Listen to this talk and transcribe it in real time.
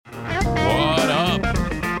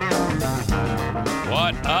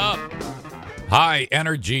High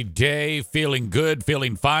energy day, feeling good,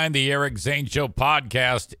 feeling fine. The Eric Zane Show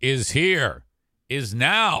podcast is here, is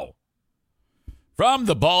now. From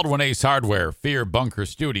the Baldwin Ace Hardware Fear Bunker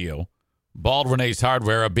Studio, Baldwin Ace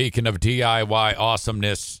Hardware, a beacon of DIY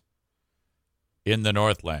awesomeness in the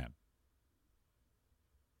Northland.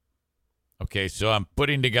 Okay, so I'm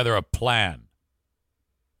putting together a plan.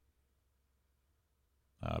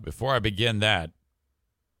 Before I begin that,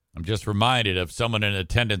 I'm just reminded of someone in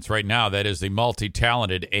attendance right now. That is the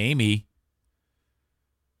multi-talented Amy.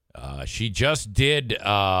 She just did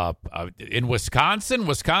in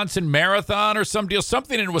Wisconsin Marathon or some deal,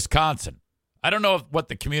 something in Wisconsin. I don't know what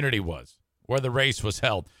the community was, where the race was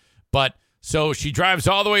held. But so she drives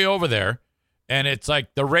all the way over there, and it's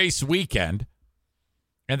like the race weekend,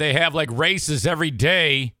 and they have like races every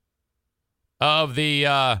day of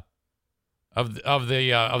the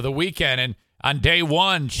weekend. And on day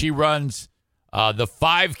one, she runs the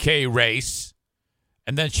 5K race,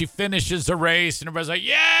 and then she finishes the race, and everybody's like,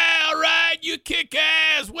 yeah, all right, you kick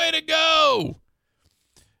ass, way to go.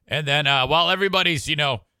 And then while everybody's,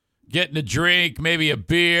 getting a drink, maybe a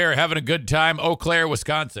beer, having a good time, Eau Claire,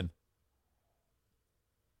 Wisconsin.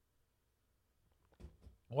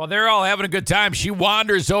 While they're all having a good time, she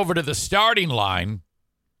wanders over to the starting line,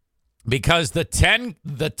 because the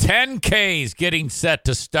 10K is getting set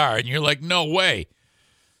to start. And you're like, no way.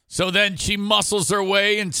 So then she muscles her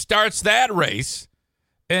way and starts that race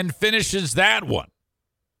and finishes that one.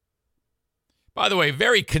 By the way,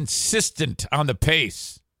 very consistent on the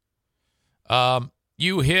pace.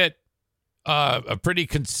 You hit a pretty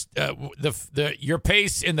your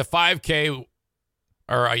pace in the 5K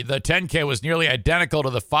or the 10K was nearly identical to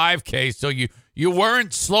the 5K, so you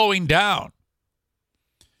weren't slowing down.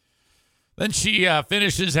 Then she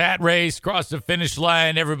finishes that race, across the finish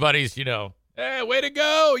line. Everybody's, hey, way to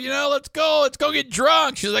go. Let's go. Let's go get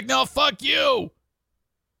drunk. She's like, no, fuck you.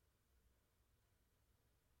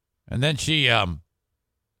 And then she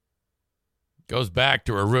goes back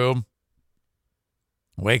to her room,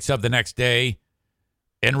 wakes up the next day,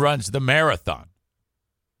 and runs the marathon.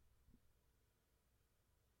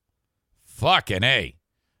 Fucking A.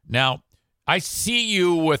 Now, I see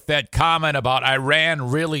you with that comment about I ran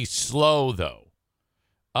really slow, though.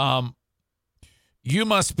 You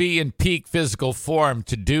must be in peak physical form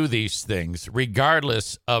to do these things,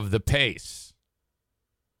 regardless of the pace.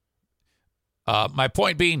 My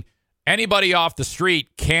point being, anybody off the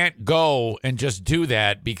street can't go and just do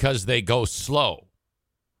that because they go slow.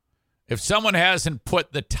 If someone hasn't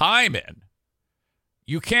put the time in,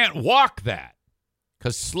 you can't walk that,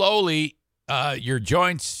 because slowly your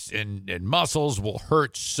joints and muscles will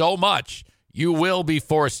hurt so much, you will be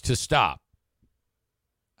forced to stop.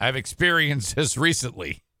 I've experienced this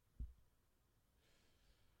recently.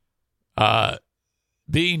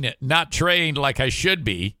 Being not trained like I should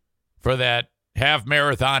be for that half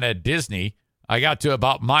marathon at Disney, I got to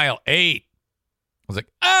about mile 8. I was like,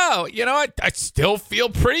 oh, I still feel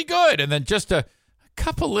pretty good. And then just a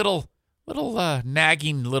couple little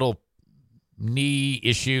nagging little knee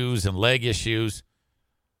issues and leg issues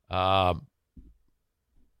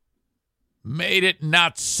made it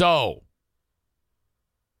not so.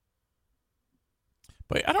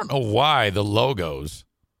 But I don't know why the logos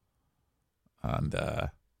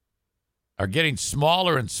are getting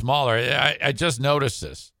smaller and smaller. I just noticed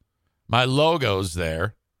this. My logos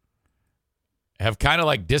there have kind of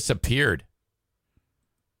like disappeared.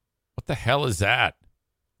 What the hell is that?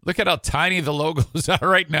 Look at how tiny the logos are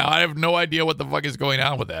right now. I have no idea what the fuck is going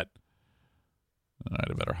on with that. All right,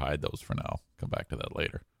 I better hide those for now. Come back to that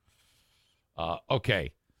later.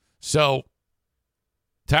 Okay. So,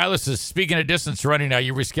 Tyler says, speaking of distance running, are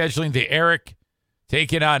you rescheduling the Eric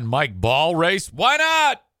taking on Mike Ball race? Why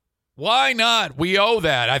not? Why not? We owe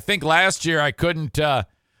that. I think last year I couldn't,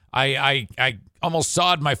 I almost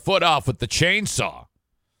sawed my foot off with the chainsaw.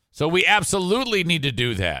 So we absolutely need to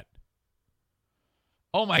do that.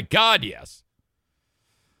 Oh, my God, yes.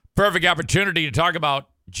 Perfect opportunity to talk about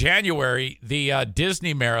January, the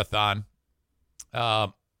Disney Marathon.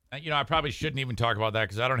 I probably shouldn't even talk about that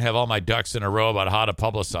because I don't have all my ducks in a row about how to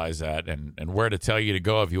publicize that and where to tell you to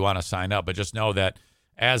go if you want to sign up. But just know that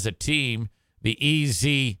as a team, the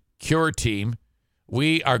EZ Cure team,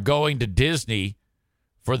 we are going to Disney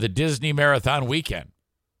for the Disney Marathon weekend.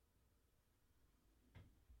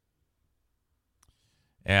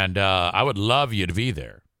 And I would love you to be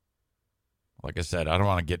there. Like I said, I don't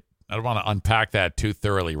want to unpack that too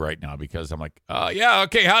thoroughly right now because I'm like, yeah,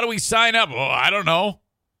 okay, how do we sign up? Well, I don't know.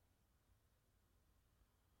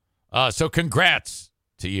 So congrats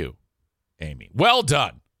to you, Amy. Well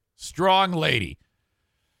done. Strong lady.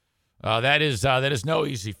 That is no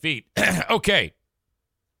easy feat. Okay,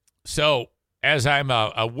 so as I'm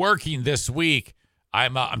working this week,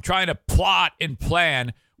 I'm trying to plot and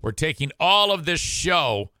plan. We're taking all of this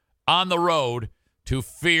show on the road to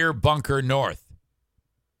Fear Bunker North.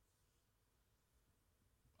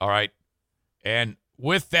 All right, and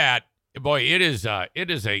with that, boy, it is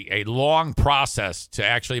a long process to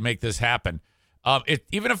actually make this happen.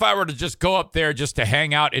 Even if I were to just go up there just to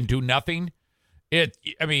hang out and do nothing,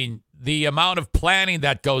 the amount of planning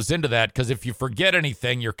that goes into that, because if you forget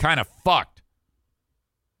anything, you're kind of fucked.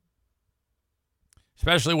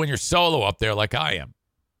 Especially when you're solo up there like I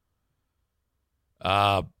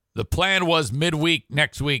am. The plan was midweek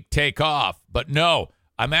next week, take off. But no,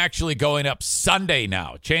 I'm actually going up Sunday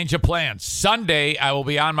now. Change of plans. Sunday, I will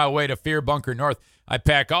be on my way to Fear Bunker North. I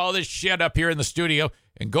pack all this shit up here in the studio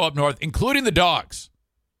and go up north, including the dogs.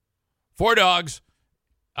 4 dogs,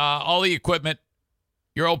 all the equipment,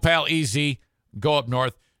 your old pal EZ, go up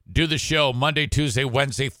north, do the show Monday, Tuesday,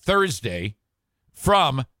 Wednesday, Thursday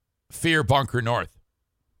from Fear Bunker North.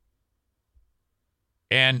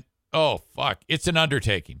 And, oh, fuck, it's an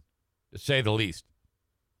undertaking, to say the least.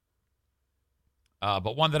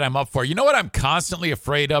 But one that I'm up for. You know what I'm constantly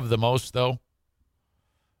afraid of the most, though?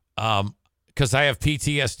 Because I have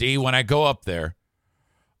PTSD. When I go up there,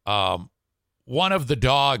 one of the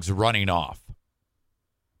dogs running off.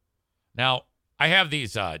 Now, I have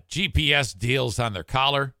these GPS deals on their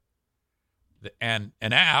collar and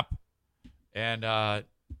an app. And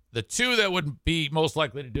the two that would be most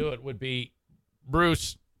likely to do it would be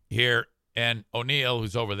Bruce here and O'Neill,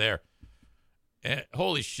 who's over there. And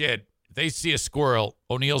holy shit. If they see a squirrel,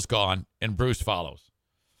 O'Neill's gone, and Bruce follows.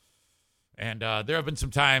 And there have been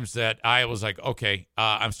some times that I was like, okay,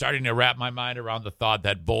 I'm starting to wrap my mind around the thought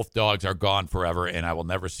that both dogs are gone forever and I will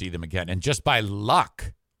never see them again. And just by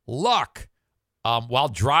luck, while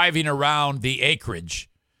driving around the acreage,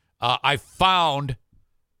 I found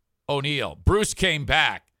O'Neill. Bruce came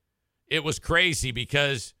back. It was crazy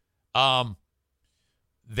because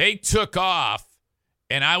they took off.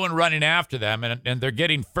 And I went running after them, and they're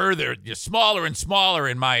getting further, smaller and smaller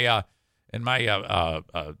in my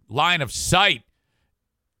line of sight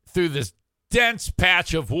through this dense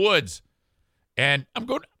patch of woods. And I'm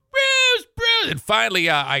going, Bruce. And finally,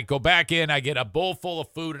 I go back in. I get a bowl full of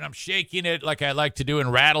food, and I'm shaking it like I like to do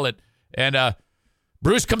and rattle it. And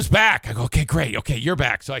Bruce comes back. I go, okay, great. Okay, you're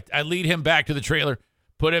back. So I lead him back to the trailer,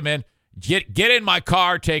 put him in, get in my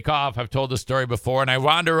car, take off. I've told this story before, and I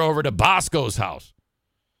wander over to Bosco's house.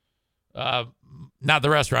 Not the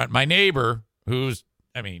restaurant, my neighbor, who's,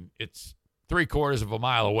 it's 3/4 of a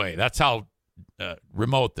mile away. That's how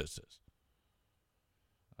remote this is.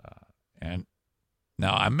 And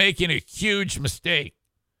now I'm making a huge mistake,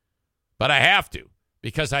 but I have to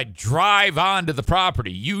because I drive onto the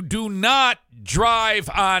property. You do not drive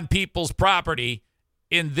on people's property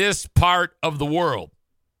in this part of the world.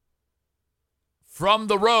 From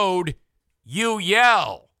the road, you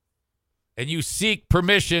yell. And you seek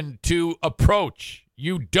permission to approach.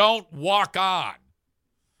 You don't walk on.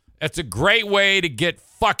 That's a great way to get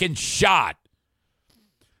fucking shot.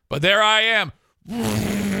 But there I am.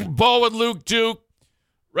 Bo and Luke Duke.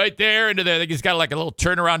 Right there into there. I think he's got like a little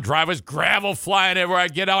turnaround driveway. Gravel flying everywhere. I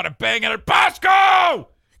get out and bang at it. Bosco!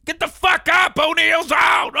 Get the fuck up. O'Neill's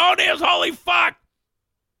out. O'Neill's holy fuck.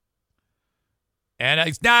 And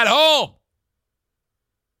he's not home.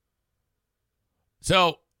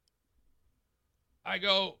 So I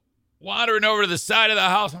go wandering over to the side of the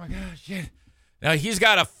house. I'm like, oh, shit. Now, he's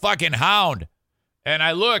got a fucking hound. And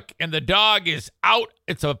I look, and the dog is out.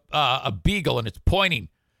 It's a beagle, and it's pointing.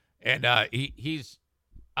 And he's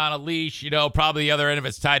on a leash, probably the other end of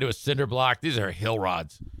it's tied to a cinder block. These are hill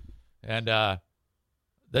rods. And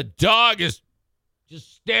the dog is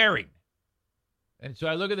just staring. And so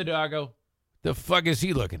I look at the dog, go, the fuck is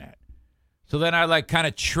he looking at? So then I, kind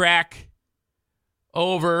of track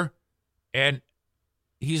over, and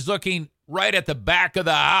he's looking right at the back of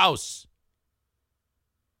the house.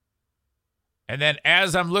 And then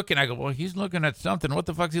as I'm looking, I go, well, he's looking at something. What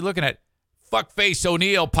the fuck's he looking at? Fuckface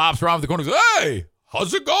O'Neill pops around the corner and goes, hey,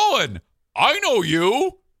 how's it going? I know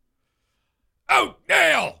you.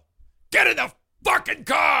 O'Neill, get in the fucking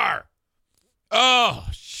car. Oh,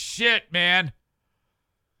 shit, man.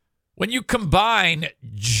 When you combine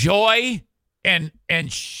joy and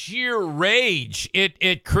sheer rage,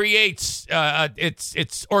 it creates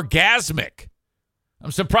it's orgasmic.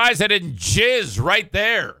 I'm surprised I didn't jizz right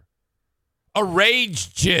there. A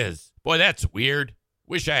rage jizz. Boy, that's weird.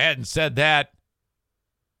 Wish I hadn't said that.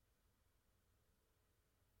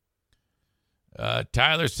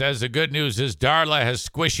 Tyler says the good news is Darla has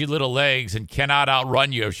squishy little legs and cannot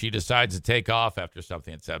outrun you if she decides to take off after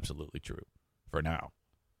something. It's absolutely true for now.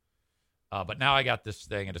 But now I got this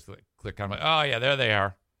thing and just click on oh, yeah, there they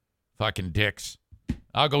are. Fucking dicks.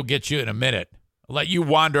 I'll go get you in a minute. I'll let you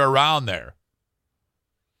wander around there.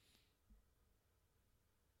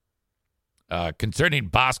 Concerning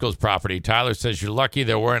Bosco's property, Tyler says you're lucky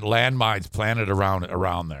there weren't landmines planted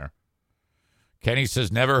around there. Kenny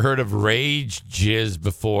says never heard of rage jizz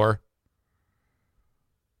before.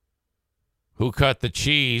 Who cut the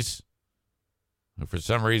cheese? Who for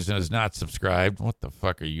some reason is not subscribed. What the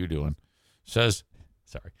fuck are you doing? Says,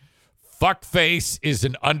 sorry. Fuckface is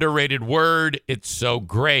an underrated word. It's so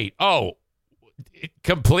great. Oh,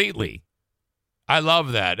 completely. I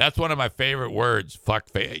love that. That's one of my favorite words,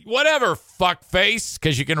 fuckface. Whatever, fuckface,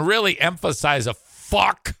 because you can really emphasize a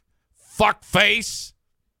fuckface.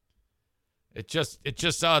 It just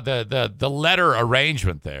the letter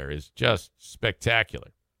arrangement there is just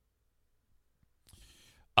spectacular.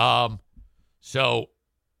 So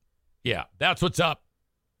yeah, that's what's up.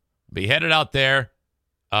 Be headed out there.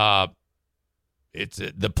 The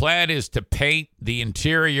plan is to paint the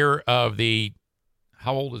interior of the,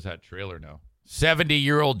 how old is that trailer now?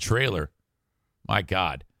 70-year-old trailer. My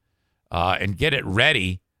God. And get it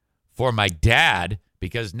ready for my dad,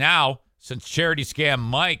 because now, since Charity Scam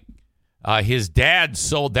Mike, his dad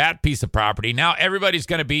sold that piece of property. Now everybody's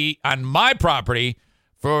going to be on my property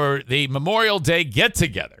for the Memorial Day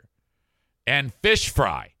get-together and fish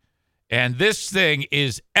fry. And this thing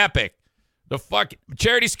is epic. The fuck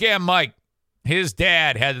Charity Scam Mike, his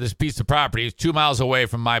dad had this piece of property. It's 2 miles away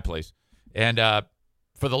from my place. And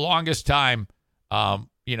for the longest time,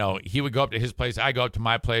 he would go up to his place. I go up to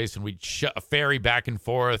my place, and we'd ferry back and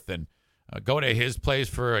forth and go to his place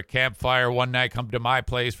for a campfire one night, come to my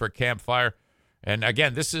place for a campfire. And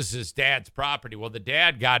again, this is his dad's property. Well, the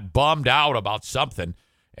dad got bummed out about something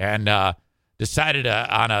and decided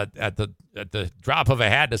at the drop of a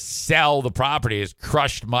hat to sell the property. Has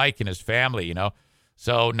crushed Mike and his family,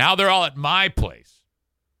 So now they're all at my place.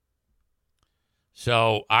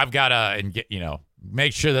 So I've got to,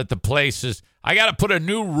 make sure that the place is, I got to put a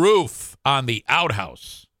new roof on the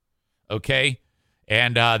outhouse. Okay.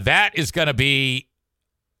 And that is going to be,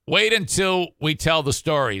 wait until we tell the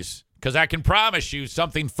stories, because I can promise you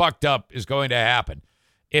something fucked up is going to happen.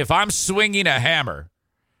 If I'm swinging a hammer,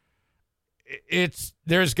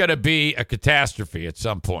 there's going to be a catastrophe at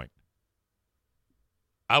some point.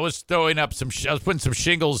 I was putting some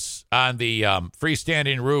shingles on the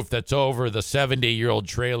freestanding roof that's over the 70-year-old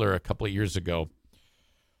trailer a couple of years ago.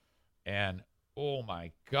 And, oh,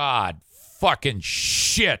 my God, fucking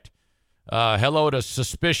shit. Hello to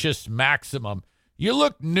Suspicious Maximum. You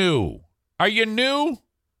look new. Are you new?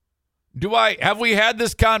 Have we had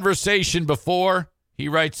this conversation before? He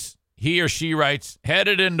or she writes,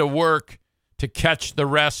 headed into work to catch the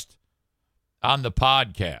rest on the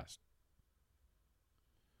podcast.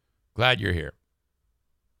 Glad you're here.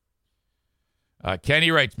 Kenny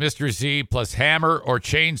writes, Mr. Z plus hammer or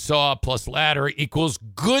chainsaw plus ladder equals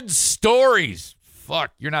good stories.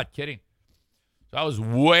 Fuck, you're not kidding. So I was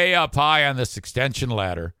way up high on this extension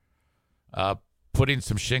ladder, putting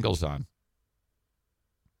some shingles on.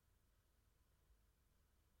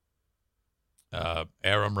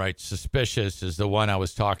 Aram writes, Suspicious is the one I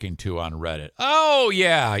was talking to on Reddit. Oh,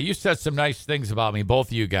 yeah. You said some nice things about me, both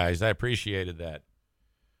of you guys. I appreciated that.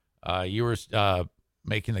 You were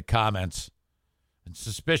making the comments. And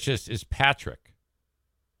Suspicious is Patrick.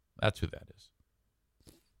 That's who that is.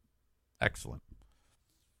 Excellent.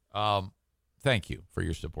 Thank you for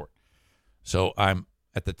your support. So I'm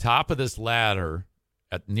at the top of this ladder,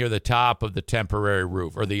 near the top of the temporary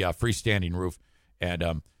roof, or the freestanding roof.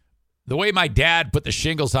 And the way my dad put the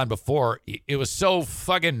shingles on before, it was so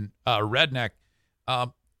fucking redneck.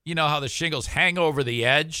 You know how the shingles hang over the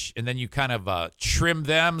edge, and then you kind of trim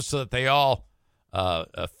them so that they all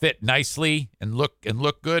fit nicely and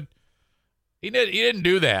look good. He didn't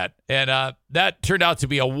do that, and that turned out to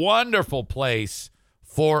be a wonderful place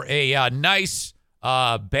for a nice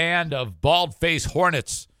band of bald-faced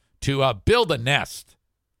hornets to build a nest.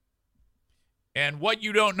 And what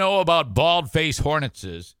you don't know about bald-faced hornets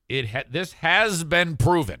is this has been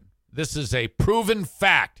proven. This is a proven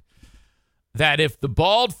fact that if the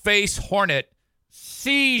bald-faced hornet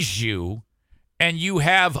sees you and you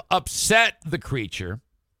have upset the creature,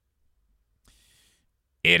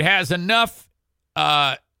 it has enough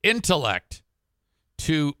intellect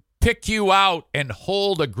to pick you out and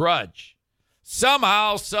hold a grudge.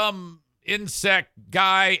 Somehow, some insect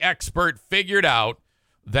guy expert figured out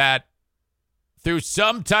that through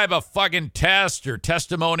some type of fucking test or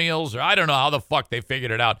testimonials, or I don't know how the fuck they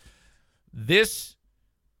figured it out, this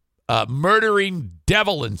murdering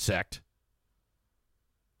devil insect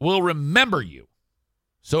will remember you.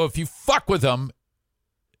 So if you fuck with them,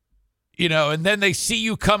 and then they see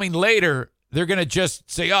you coming later, they're going to just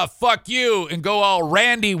say, oh, fuck you, and go all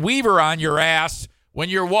Randy Weaver on your ass when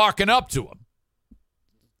you're walking up to them.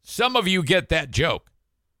 Some of you get that joke.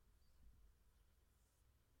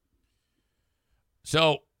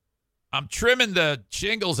 So I'm trimming the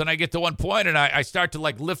shingles, and I get to one point, and I start to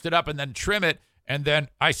lift it up and then trim it, and then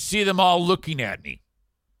I see them all looking at me.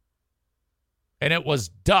 And it was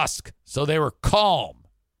dusk, so they were calm.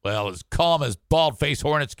 Well, as calm as bald-faced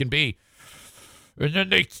hornets can be. And then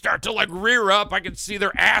they start to rear up. I can see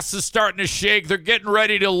their asses starting to shake. They're getting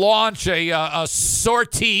ready to launch a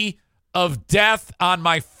sortie of death on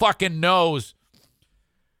my fucking nose.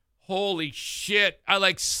 Holy shit.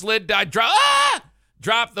 I slid down.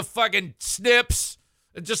 Dropped the fucking snips.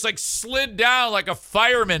 It just slid down like a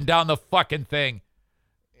fireman down the fucking thing.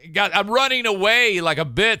 I'm running away like a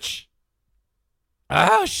bitch.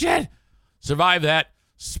 Oh, shit. Survive that.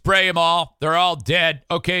 Spray them all. They're all dead.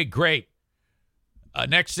 Okay, great.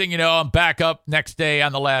 Next thing you know, I'm back up next day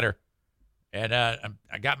on the ladder. And I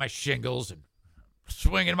got my shingles and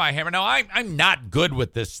swinging my hammer. Now, I'm not good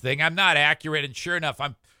with this thing. I'm not accurate. And sure enough,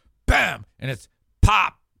 I'm bam. And it's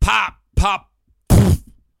pop, pop, pop. Poof,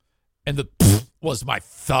 and the poof was my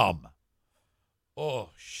thumb. Oh,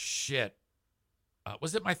 shit.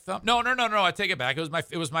 Was it my thumb? No. I take it back.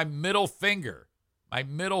 It was my middle finger. My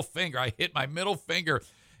middle finger. I hit my middle finger.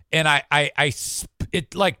 And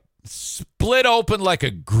it split open like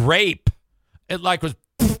a grape. It was,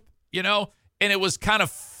 and it was kind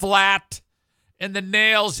of flat, and the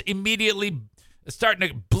nails immediately starting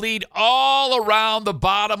to bleed all around the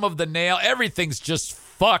bottom of the nail. Everything's just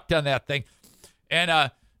fucked on that thing.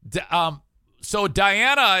 And so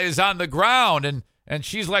Diana is on the ground, and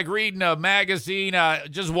she's reading a magazine,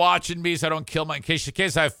 just watching me so I don't kill in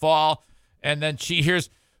case I fall. And then she hears,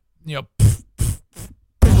 poof, poof,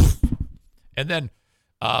 poof, and then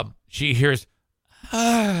she hears,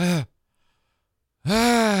 yeah.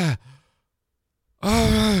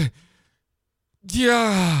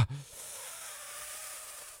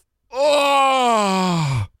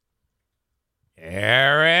 Oh,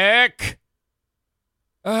 Eric.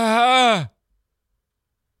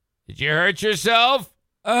 Did you hurt yourself?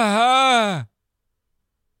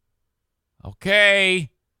 Okay.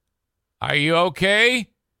 Are you okay?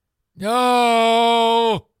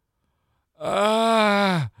 No. She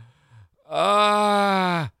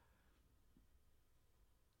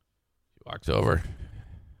walks over.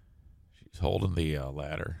 She's holding the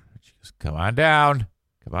ladder. She goes, come on down.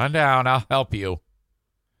 Come on down. I'll help you.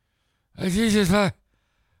 She just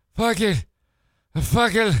fucking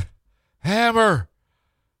hammer.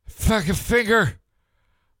 Fucking finger.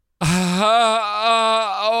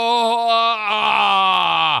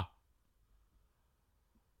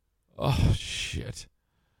 Oh, shit.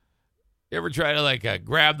 You ever try to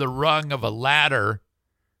grab the rung of a ladder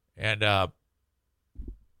and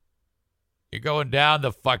you're going down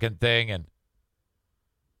the fucking thing, and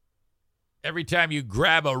every time you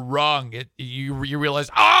grab a rung, you realize,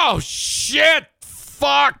 oh, shit,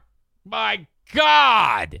 fuck, my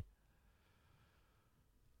God.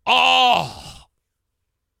 Oh.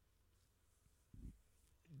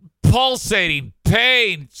 Pulsating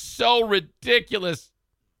pain, so ridiculous.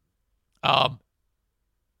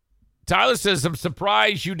 Tyler says, I'm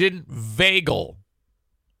surprised you didn't vagal.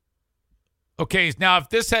 Okay, now if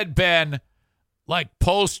this had been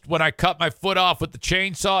post when I cut my foot off with the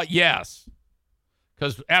chainsaw, yes.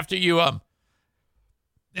 Because after it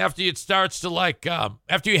starts to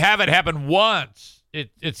after you have it happen once,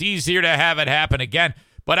 it's easier to have it happen again.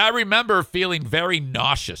 But I remember feeling very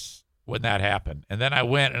nauseous when that happened. And then I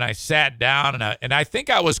went and I sat down, and I think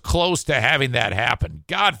I was close to having that happen.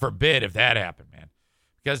 God forbid if that happened, man.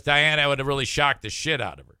 Because Diana would have really shocked the shit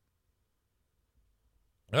out of her.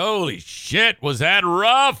 Holy shit, was that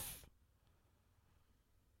rough?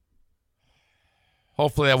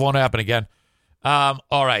 Hopefully that won't happen again.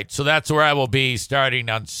 All right, so that's where I will be starting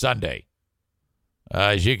on Sunday.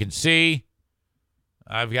 As you can see,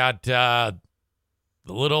 I've got the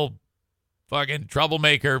little fucking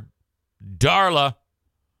troublemaker Darla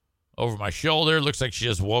over my shoulder. Looks like she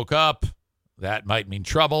just woke up. That might mean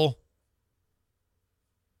trouble.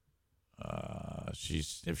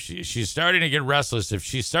 She's starting to get restless. If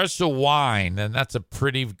she starts to whine, then that's a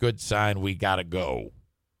pretty good sign we gotta go.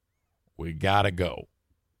 We gotta go.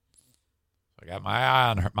 I got my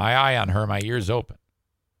eye on her, my ears open.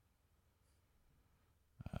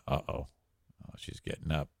 Uh-oh. Oh, she's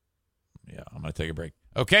getting up. Yeah, I'm going to take a break.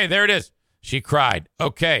 Okay, there it is. She cried.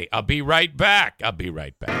 Okay, I'll be right back.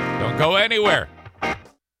 Don't go anywhere.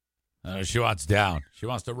 She wants down. She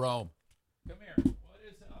wants to roam. Come here. What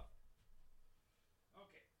is up?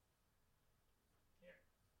 Okay.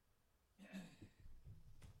 Here.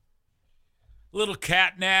 Little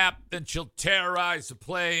cat nap, then she'll terrorize the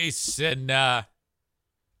place and get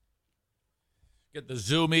the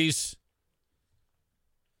zoomies.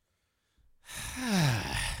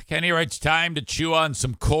 Kenny writes, time to chew on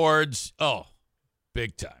some cords. Oh,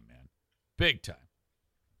 big time, man. Big time.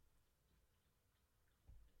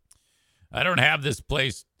 I don't have this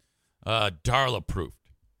place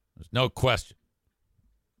Darla-proofed. There's no question.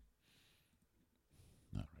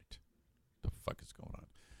 All right. What the fuck is going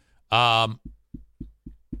on?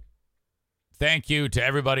 Thank you to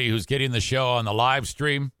everybody who's getting the show on the live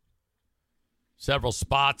stream. Several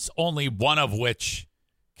spots, only one of which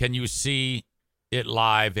can you see it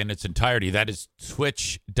live in its entirety. That is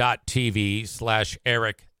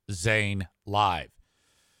twitch.tv/Eric Zane Live.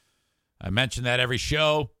 I mention that every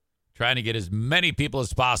show, trying to get as many people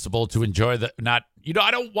as possible to enjoy the, I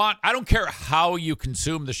don't care how you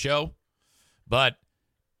consume the show, but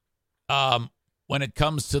when it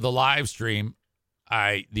comes to the live stream,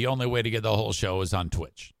 the only way to get the whole show is on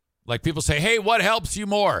Twitch. Like people say, hey, what helps you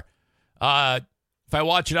more? If I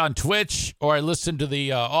watch it on Twitch or I listen to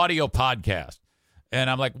the audio podcast. And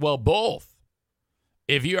I'm like, well, both.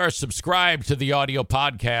 If you are subscribed to the audio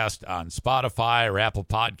podcast on Spotify or Apple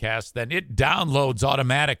Podcasts, then it downloads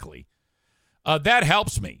automatically. That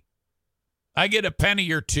helps me. I get a penny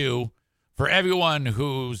or two for everyone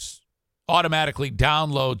who's automatically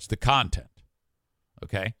downloads the content.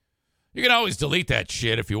 Okay? You can always delete that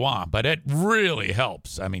shit if you want, but it really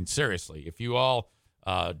helps. I mean, seriously, if you all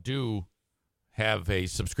do have a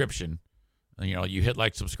subscription, you hit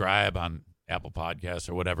subscribe on Apple Podcasts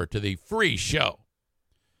or whatever to the free show.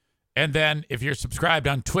 And then if you're subscribed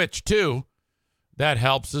on Twitch too, that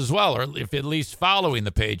helps as well, or if at least following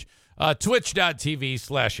the page,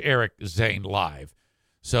 twitch.tv/Eric Zane Live.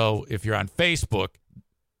 So if you're on Facebook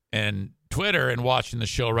and Twitter and watching the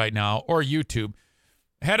show right now, or YouTube,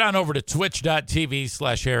 head on over to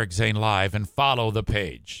twitch.tv/Eric Zane Live and follow the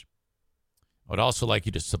page. I would also like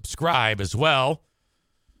you to subscribe as well.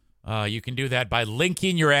 You can do that by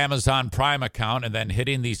linking your Amazon Prime account and then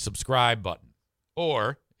hitting the subscribe button.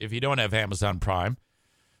 Or if you don't have Amazon Prime,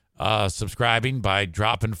 subscribing by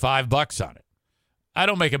dropping $5 on it. I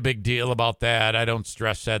don't make a big deal about that. I don't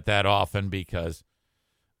stress that often because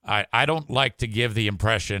I don't like to give the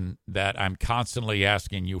impression that I'm constantly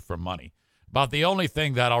asking you for money. About the only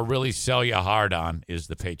thing that I'll really sell you hard on is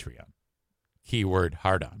the Patreon. Keyword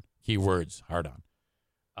hard on. Keywords hard on.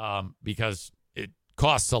 Because it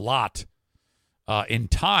costs a lot in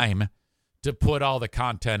time to put all the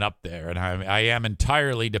content up there. And I am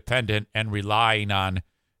entirely dependent and relying on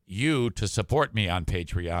you to support me on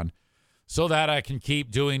Patreon so that I can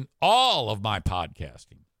keep doing all of my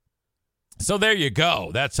podcasting. So there you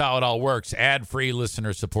go. That's how it all works. Ad-free,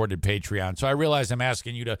 listener-supported Patreon. So I realize I'm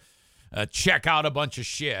asking you to check out a bunch of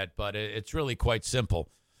shit, but it's really quite simple.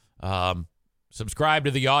 Subscribe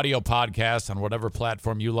to the audio podcast on whatever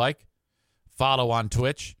platform you like. Follow on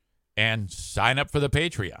Twitch and sign up for the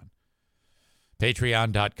Patreon.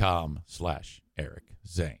 Patreon.com/Eric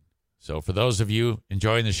Zane. So for those of you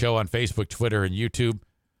enjoying the show on Facebook, Twitter, and YouTube,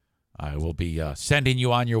 I will be sending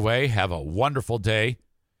you on your way. Have a wonderful day,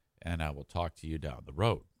 and I will talk to you down the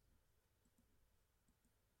road.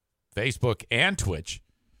 Facebook and Twitch,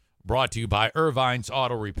 brought to you by Irvine's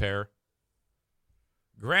Auto Repair,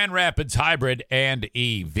 Grand Rapids Hybrid, and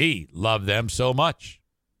EV. Love them so much.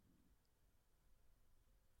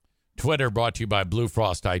 Twitter brought to you by Blue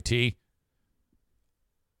Frost IT.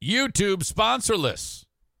 YouTube sponsorless.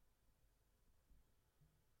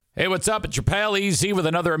 Hey, what's up? It's your pal EZ with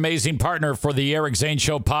another amazing partner for the Eric Zane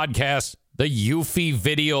Show podcast, the Eufy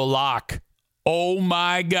Video Lock. Oh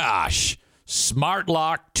my gosh. Smart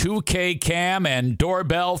Lock, 2K cam, and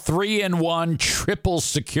doorbell, 3-in-1 triple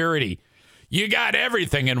security. You got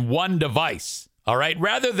everything in one device, all right?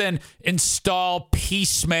 Rather than install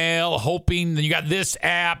piecemeal, hoping that you got this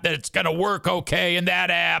app, that it's going to work okay, and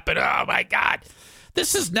that app, and oh my God.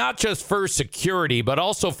 This is not just for security, but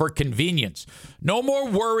also for convenience. No more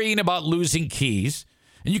worrying about losing keys,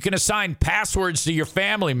 and you can assign passwords to your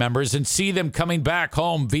family members and see them coming back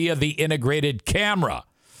home via the integrated camera.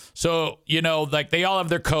 So, they all have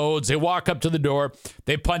their codes. They walk up to the door.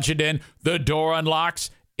 They punch it in. The door unlocks.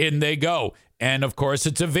 In they go. And, of course,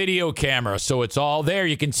 it's a video camera, so it's all there.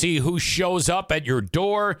 You can see who shows up at your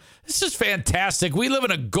door. This is fantastic. We live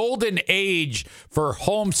in a golden age for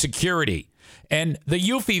home security. And the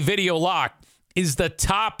Eufy Video Lock is the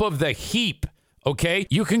top of the heap. Okay,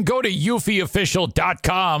 you can go to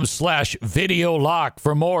eufyofficial.com/video lock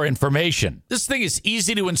for more information. This thing is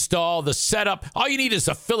easy to install. The setup, all you need is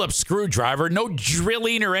a Phillips screwdriver, no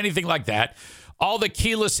drilling or anything like that. All the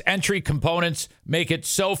keyless entry components make it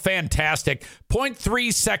so fantastic.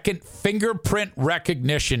 0.3-second fingerprint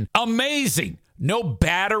recognition. Amazing. No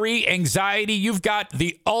battery anxiety. You've got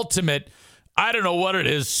the ultimate, I don't know what it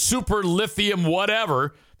is, super lithium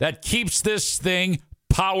whatever that keeps this thing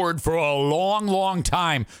powered for a long, long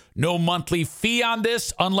time. No monthly fee on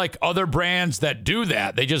this, unlike other brands that do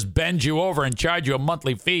that. They just bend you over and charge you a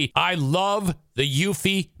monthly fee. I love the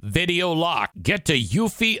Eufy Video Lock. Get to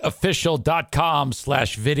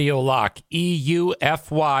eufyofficial.com/video lock.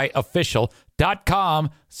 EUFY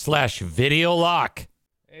official.com/video lock.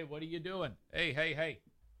 Hey, what are you doing? Hey. Come here.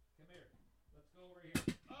 Let's go over here.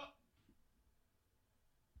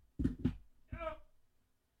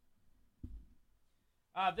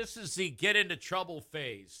 This is the get into trouble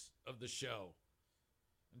phase of the show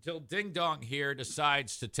until Ding Dong here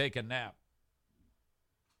decides to take a nap.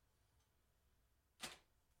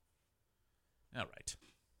 All right.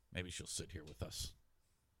 Maybe she'll sit here with us.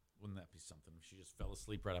 Wouldn't that be something if she just fell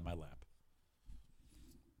asleep right on my lap?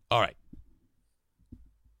 All right.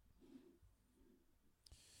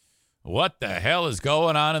 What the hell is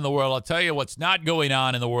going on in the world? I'll tell you what's not going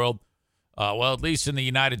on in the world. Well, at least in the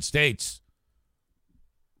United States.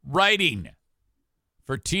 Writing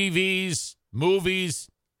for TVs, movies,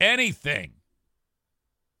 anything.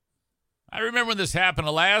 I remember when this happened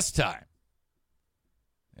the last time.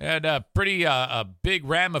 It had pretty big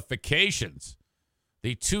ramifications.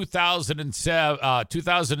 The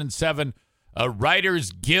 2007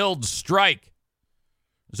 Writers Guild strike.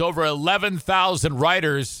 There's over 11,000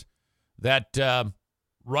 writers that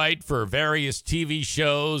write for various TV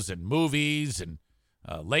shows and movies and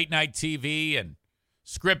late night TV and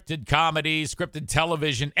scripted comedy, scripted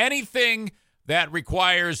television, anything that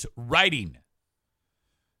requires writing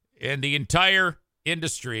in the entire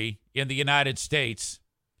industry in the United States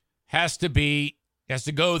has to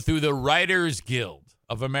go through the Writers Guild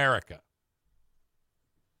of America.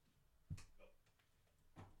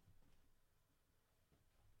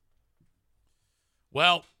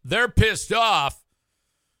 Well, they're pissed off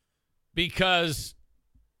because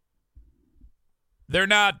they're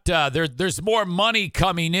not. There's more money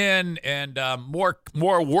coming in and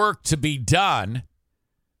more work to be done,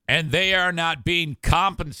 and they are not being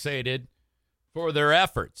compensated for their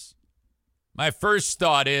efforts. My first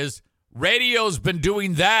thought is radio's been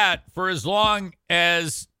doing that for as long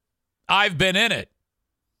as I've been in it.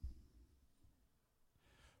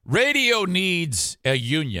 Radio needs a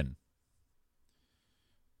union.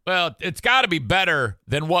 Well, it's got to be better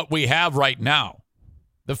than what we have right now.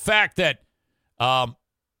 The fact that a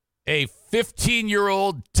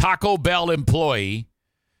 15-year-old Taco Bell employee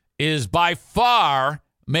is by far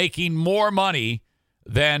making more money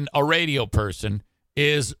than a radio person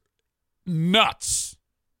is nuts.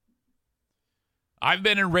 I've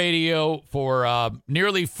been in radio for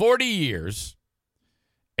nearly 40 years,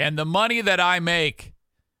 and the money that I make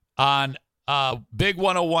on Big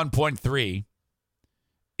 101.3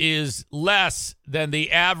 is less than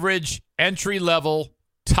the average entry-level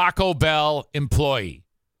Taco Bell employee.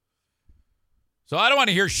 So I don't want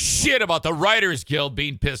to hear shit about the Writers Guild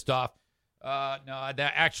being pissed off. No,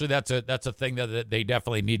 that's a thing that they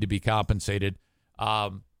definitely need to be compensated.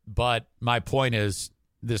 But my point is,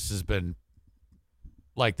 this has been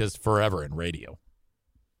like this forever in radio.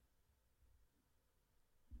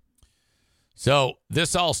 So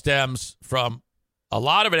this all stems from, a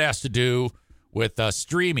lot of it has to do with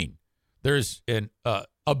streaming. There's an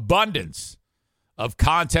abundance of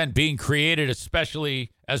content being created,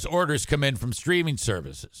 especially as orders come in from streaming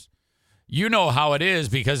services. You know how it is,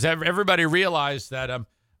 because everybody realized that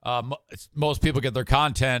most people get their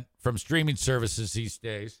content from streaming services these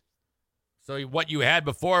days. So what you had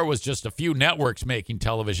before was just a few networks making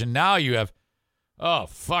television. Now you have,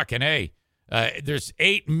 there's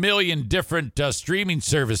 8 million different streaming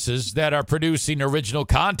services that are producing original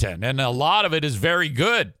content, and a lot of it is very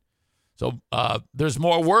good. So there's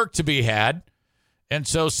more work to be had. And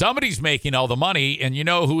so somebody's making all the money, and you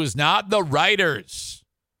know who is not? The writers.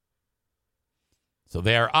 So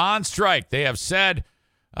they are on strike. They have said,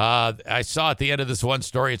 I saw at the end of this one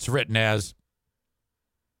story, it's written as,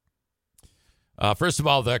 first of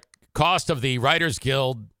all, the cost of the Writers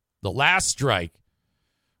Guild, the last strike,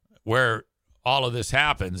 where all of this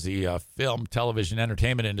happens, the film, television,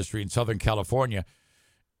 entertainment industry in Southern California,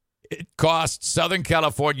 it cost Southern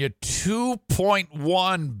California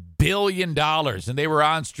 $2.1 billion, and they were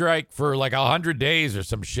on strike for like 100 days or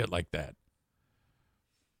some shit like that.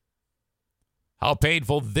 How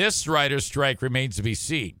painful this writer's strike remains to be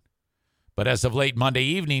seen. But as of late Monday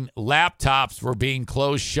evening, laptops were being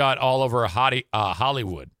closed shut all over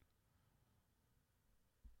Hollywood.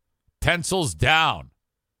 Pencils down,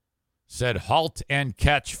 said Halt and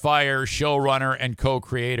Catch Fire showrunner and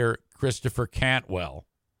co-creator Christopher Cantwell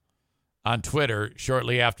on Twitter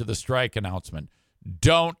shortly after the strike announcement.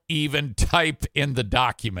 Don't even type in the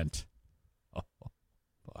document. Oh,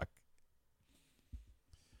 fuck.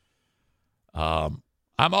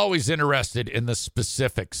 I'm always interested in the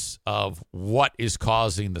specifics of what is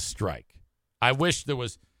causing the strike. I wish there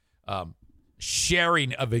was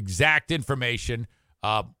sharing of exact information,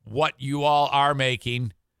 what you all are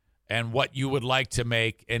making and what you would like to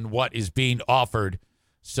make and what is being offered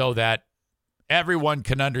so that everyone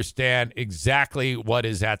can understand exactly what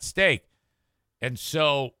is at stake. And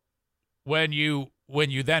so when you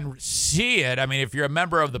then see it, I mean, if you're a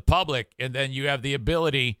member of the public and then you have the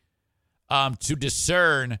ability to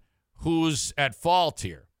discern who's at fault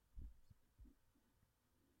here.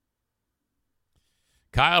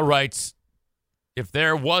 Kyle writes, if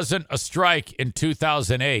there wasn't a strike in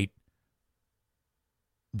 2008,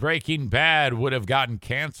 Breaking Bad would have gotten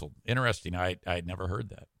canceled. Interesting. I'd never heard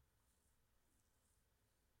that.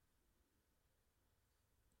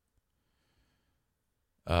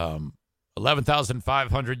 Um,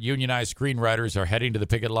 11,500 unionized screenwriters are heading to the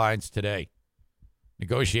picket lines today.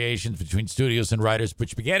 Negotiations between studios and writers,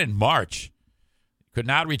 which began in March, could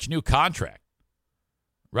not reach a new contract.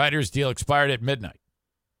 Writers' deal expired at midnight.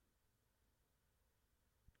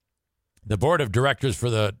 The board of directors for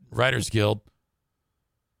the Writers Guild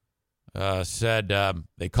said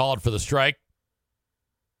they called for the strike.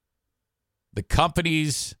 The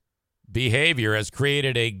company's behavior has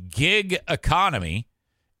created a gig economy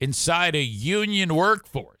inside a union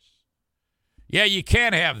workforce. Yeah, you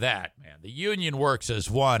can't have that, man. The union works as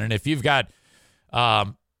one. And if you've got a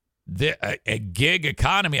gig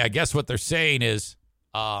economy, I guess what they're saying is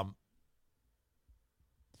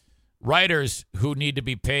writers who need to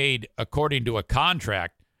be paid according to a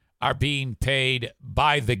contract are being paid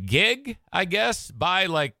by the gig, I guess, by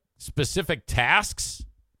like specific tasks.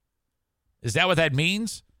 Is that what that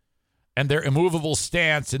means? And their immovable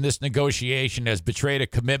stance in this negotiation has betrayed a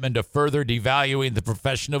commitment to further devaluing the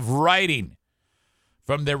profession of writing.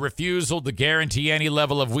 From their refusal to guarantee any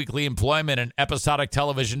level of weekly employment in episodic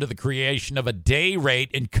television to the creation of a day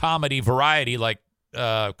rate in comedy variety like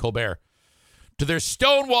Colbert, to their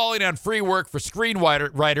stonewalling on free work for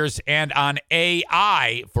screenwriters and on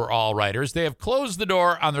AI for all writers, they have closed the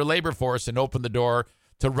door on their labor force and opened the door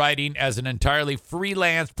to writing as an entirely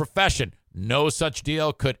freelance profession. No such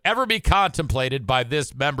deal could ever be contemplated by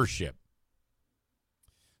this membership.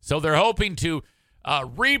 So they're hoping to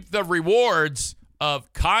reap the rewards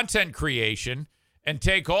of content creation and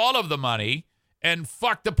take all of the money and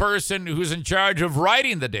fuck the person who's in charge of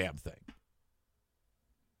writing the damn thing.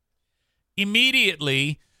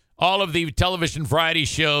 Immediately, all of the television variety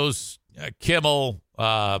shows, Kimmel,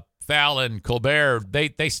 Fallon, Colbert,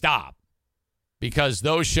 they stop because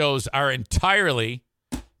those shows are entirely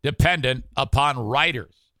dependent upon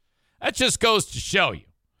writers. That just goes to show you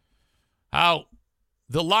how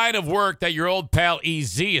the line of work that your old pal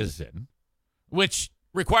EZ is in, which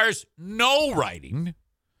requires no writing,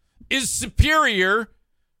 is superior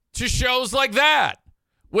to shows like that,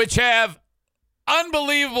 which have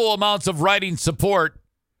unbelievable amounts of writing support.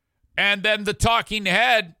 And then the talking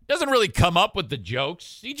head doesn't really come up with the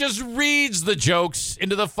jokes. He just reads the jokes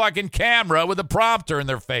into the fucking camera with a prompter in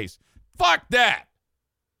their face. Fuck that.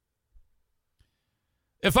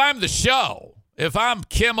 If I'm the show, if I'm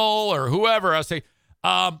Kimmel or whoever, I'll say,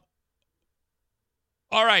 all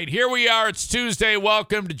right, here we are. It's Tuesday.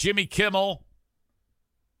 Welcome to Jimmy Kimmel.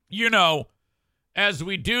 You know, as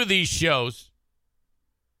we do these shows,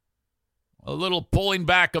 a little pulling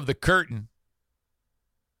back of the curtain.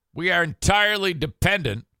 We are entirely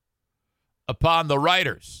dependent upon the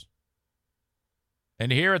writers.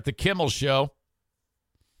 And here at the Kimmel Show,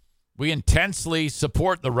 we intensely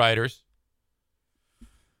support the writers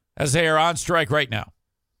as they are on strike right now.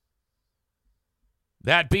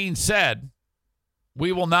 That being said,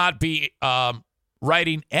 we will not be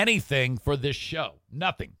writing anything for this show.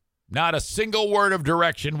 Nothing. Not a single word of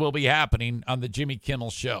direction will be happening on the Jimmy Kimmel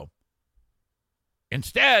Show.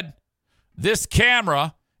 Instead, this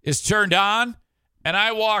camera is turned on, and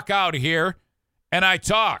I walk out here, and I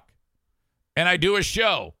talk, and I do a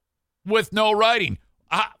show with no writing.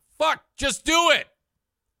 Fuck, just do it.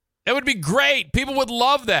 It would be great. People would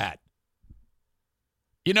love that.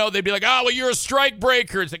 You know, they'd be like, oh, well, you're a strike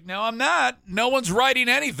breaker. It's like, no, I'm not. No one's writing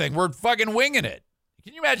anything. We're fucking winging it.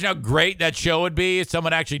 Can you imagine how great that show would be if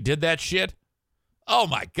someone actually did that shit? Oh,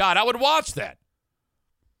 my God, I would watch that.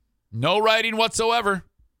 No writing whatsoever.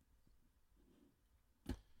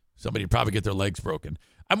 Somebody would probably get their legs broken.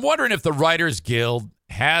 I'm wondering if the Writers Guild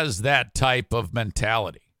has that type of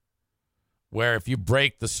mentality where if you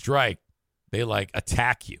break the strike, they, like,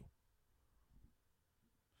 attack you.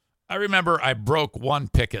 I remember I broke one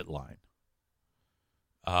picket line.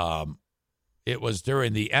 It was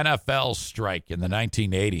during the NFL strike in the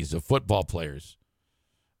 1980s of football players.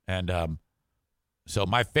 And so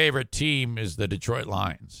my favorite team is the Detroit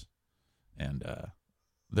Lions. And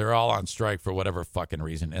they're all on strike for whatever fucking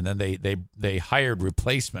reason. And then they hired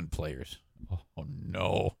replacement players. Oh,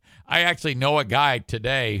 no. I actually know a guy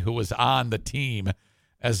today who was on the team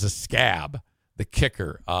as a scab, the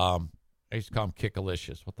kicker. I used to call him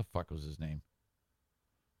Kickalicious. What the fuck was his name?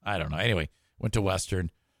 I don't know. Anyway, went to Western,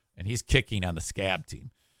 and he's kicking on the scab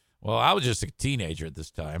team. Well, I was just a teenager at this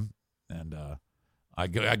time, and I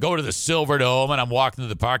go to the Silver Dome, and I'm walking to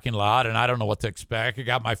the parking lot, and I don't know what to expect. I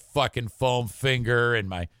got my fucking foam finger,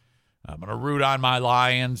 and I'm going to root on my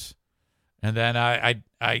Lions. And then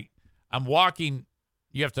I'm walking.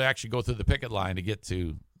 You have to actually go through the picket line to get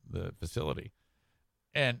to the facility.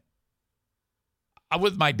 And I'm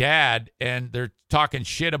with my dad, and they're talking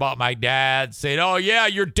shit about my dad, saying, oh, yeah,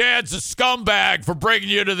 your dad's a scumbag for breaking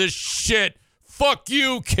you into this shit. Fuck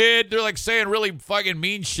you, kid. They're, like, saying really fucking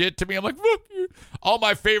mean shit to me. I'm like, fuck you. All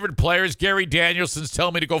my favorite players, Gary Danielson's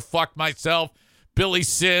telling me to go fuck myself. Billy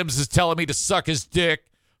Sims is telling me to suck his dick.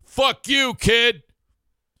 Fuck you, kid.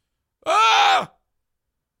 Ah!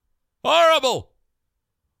 Horrible.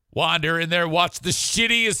 Wander in there, watch the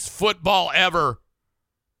shittiest football ever.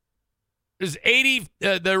 There's 80,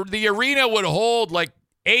 the arena would hold like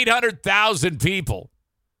 800,000 people,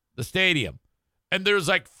 the stadium. And there's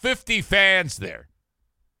like 50 fans there.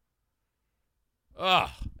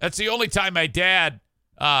 That's the only time my dad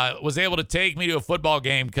was able to take me to a football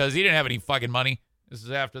game because he didn't have any fucking money. This is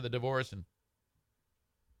after the divorce. And,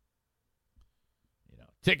 you know,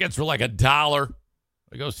 tickets were like $1.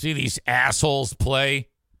 I go see these assholes play.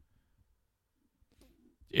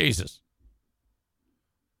 Jesus.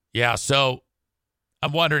 Yeah, so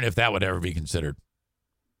I'm wondering if that would ever be considered.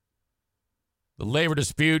 The labor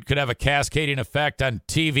dispute could have a cascading effect on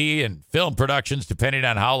TV and film productions depending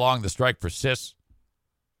on how long the strike persists.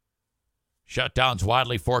 Shutdowns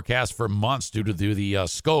widely forecast for months due to the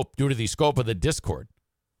scope of the discord.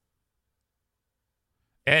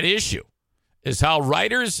 At issue is how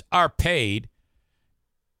writers are paid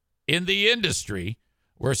in the industry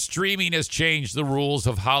where streaming has changed the rules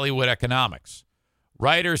of Hollywood economics.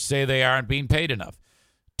 Writers say they aren't being paid enough.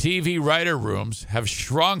 TV writer rooms have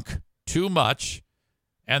shrunk too much,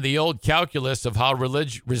 and the old calculus of how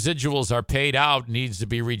residuals are paid out needs to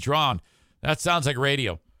be redrawn. That sounds like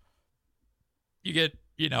radio. You get,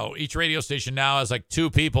 each radio station now has like 2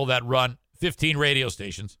 people that run 15 radio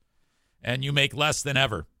stations, and you make less than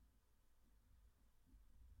ever.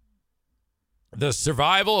 The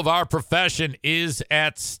survival of our profession is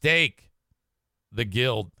at stake, the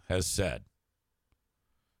Guild has said.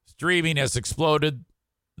 Streaming has exploded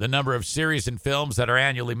the number of series and films that are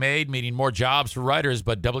annually made, meaning more jobs for writers,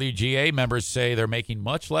 but WGA members say they're making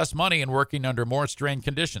much less money and working under more strained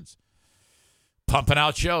conditions. Pumping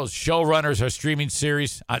out shows. Showrunners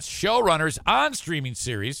on streaming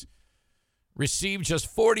series receive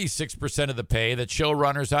just 46% of the pay that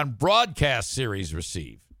showrunners on broadcast series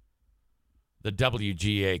receive, the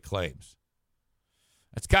WGA claims.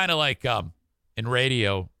 It's kind of like in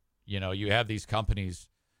radio, you have these companies.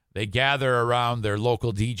 They gather around their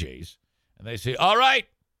local DJs, and they say, all right,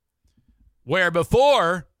 where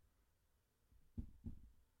before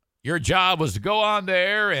your job was to go on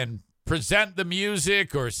there and present the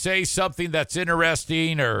music or say something that's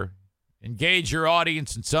interesting or engage your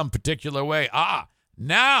audience in some particular way.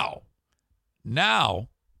 Now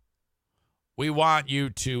we want you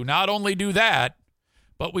to not only do that,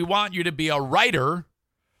 but we want you to be a writer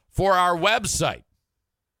for our website.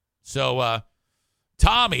 So,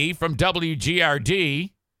 Tommy from WGRD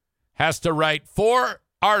has to write 4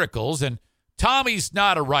 articles, and Tommy's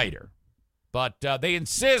not a writer, but they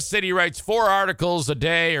insist that he writes 4 articles a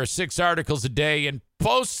day or 6 articles a day and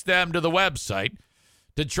posts them to the website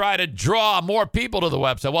to try to draw more people to the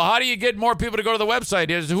website. Well, how do you get more people to go to the website?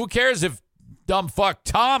 Who cares if dumb fuck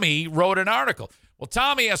Tommy wrote an article? Well,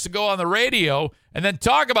 Tommy has to go on the radio and then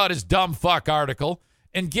talk about his dumb fuck article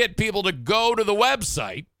and get people to go to the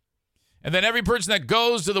website. And then every person that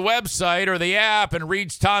goes to the website or the app and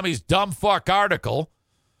reads Tommy's dumb fuck article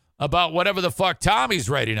about whatever the fuck Tommy's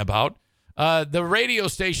writing about, the radio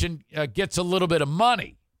station gets a little bit of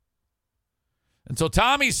money. And so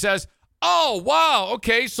Tommy says, oh, wow,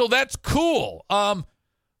 okay, so that's cool.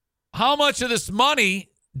 How much of this money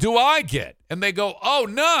do I get? And they go, oh,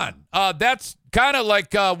 none. That's kind of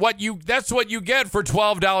like that's what you get for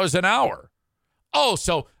 $12 an hour. Oh,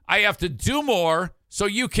 so I have to do more so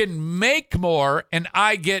you can make more and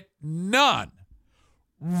I get none.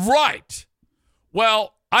 Right.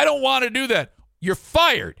 Well, I don't want to do that. You're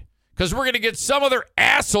fired because we're going to get some other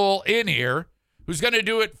asshole in here who's going to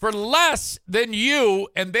do it for less than you,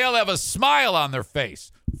 and they'll have a smile on their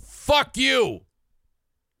face. Fuck you.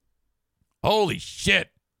 Holy shit.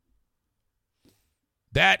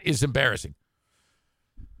 That is embarrassing.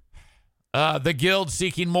 The guild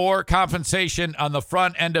seeking more compensation on the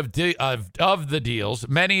front end of the deals.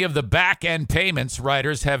 Many of the back-end payments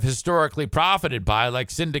writers have historically profited by, like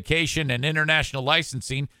syndication and international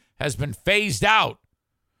licensing, has been phased out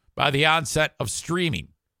by the onset of streaming.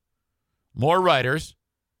 More writers,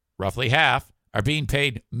 roughly half, are being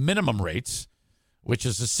paid minimum rates, which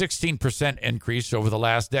is a 16% increase over the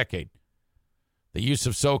last decade. The use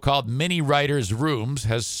of so-called mini writers' rooms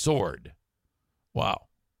has soared. Wow.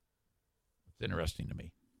 It's interesting to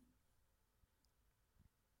me.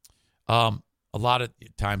 A lot of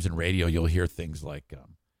times in radio, you'll hear things like,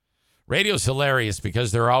 radio's hilarious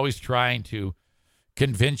because they're always trying to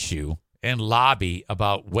convince you and lobby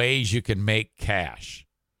about ways you can make cash.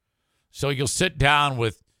 So you'll sit down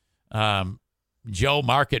with Joe,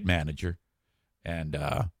 market manager, and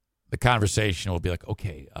the conversation will be like,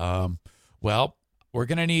 okay, well, we're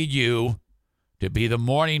going to need you to be the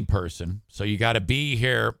morning person. So you got to be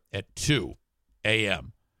here at 2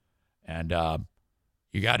 a.m. And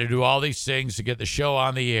you got to do all these things to get the show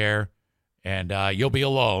on the air. And you'll be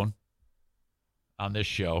alone on this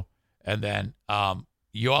show. And then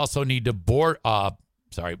you also need to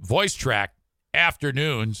voice track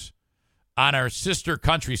afternoons on our sister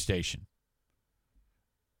country station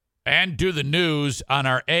and do the news on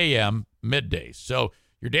our AM middays. So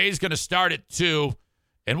your day is going to start at 2,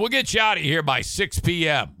 and we'll get you out of here by 6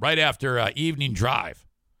 p.m., right after evening drive.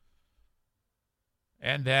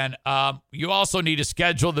 And then you also need to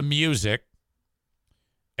schedule the music.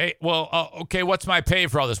 Hey, well, okay, what's my pay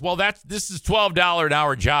for all this? Well, this is $12 an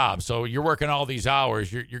hour job, so you're working all these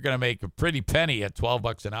hours. You're going to make a pretty penny at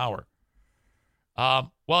 $12 an hour.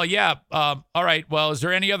 Well, yeah. All right. Well, is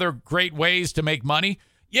there any other great ways to make money?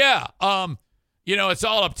 Yeah. It's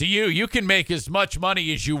all up to you. You can make as much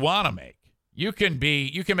money as you want to make. You can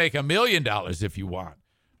make $1 million if you want.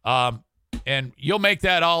 And you'll make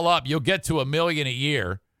that all up. You'll get to $1 million a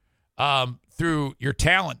year, through your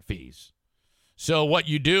talent fees. So what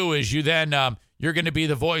you do is you then, you're going to be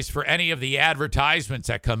the voice for any of the advertisements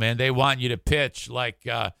that come in. They want you to pitch like,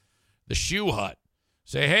 the Shoe Hut.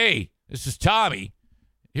 Say, hey, this is Tommy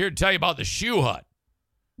here to tell you about the Shoe Hut.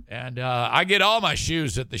 And I get all my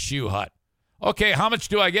shoes at the Shoe Hut. Okay, how much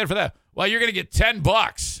do I get for that? Well, you're going to get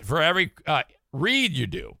 $10 for every read you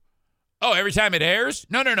do. Oh, every time it airs?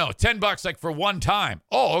 No. $10 like for one time.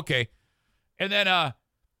 Oh, okay. And then,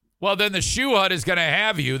 then the Shoe Hut is going to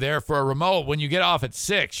have you there for a remote when you get off at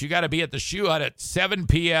 6. You got to be at the Shoe Hut at 7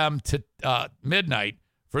 p.m. to midnight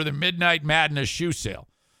for the Midnight Madness shoe sale.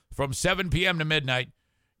 From 7 p.m. to midnight,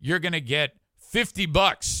 you're going to get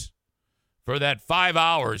 $50 for that 5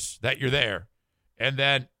 hours that you're there. And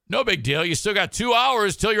then, no big deal. You still got 2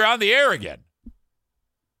 hours till you're on the air again.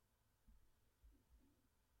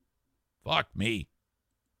 Fuck me.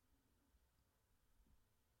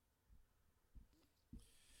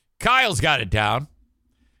 Kyle's got it down.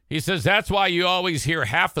 He says that's why you always hear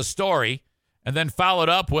half a story and then follow it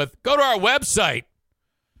up with, go to our website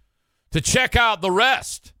to check out the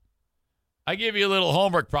rest. I give you a little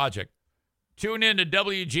homework project. Tune in to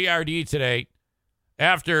WGRD today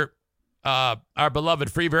after our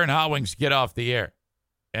beloved Free Beer and Hot Wings get off the air.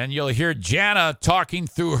 And you'll hear Jana talking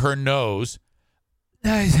through her nose.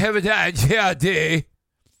 Nice, have a GRD.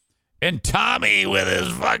 And Tommy with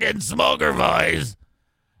his fucking smoker voice.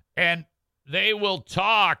 And they will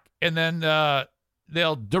talk, and then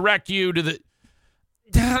they'll direct you to the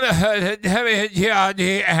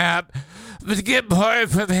GRD app to get more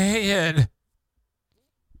information.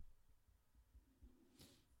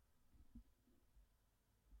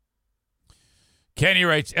 Kenny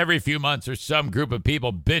writes, every few months there's some group of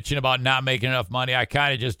people bitching about not making enough money. I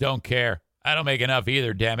kind of just don't care. I don't make enough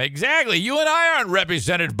either, damn it. Exactly. You and I aren't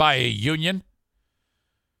represented by a union.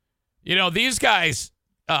 These guys,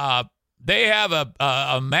 they have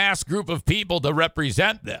a mass group of people to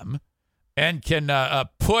represent them and can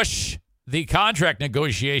push the contract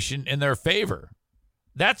negotiation in their favor.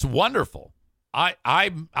 That's wonderful.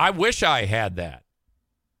 I wish I had that.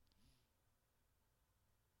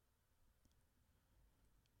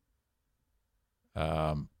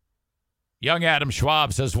 Young Adam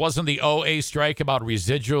Schwab says, wasn't the OA strike about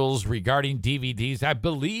residuals regarding DVDs? I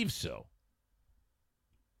believe so.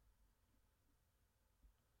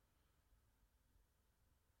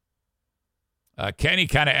 Kenny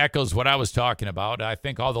kind of echoes what I was talking about. I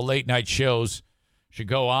think all the late night shows should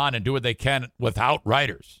go on and do what they can without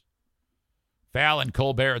writers. Fallon,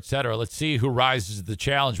 Colbert, etc. Let's see who rises to the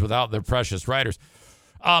challenge without their precious writers.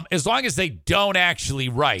 As long as they don't actually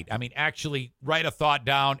write. I mean, actually write a thought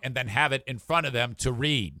down and then have it in front of them to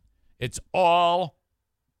read. It's all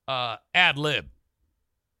ad lib.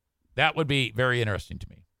 That would be very interesting to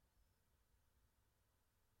me.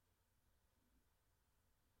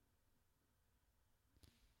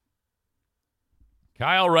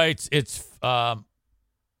 Kyle writes, it's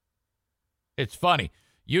funny.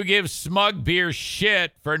 You give Smug Beer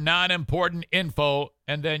shit for non-important info,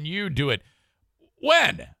 and then you do it.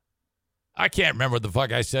 When? I can't remember what the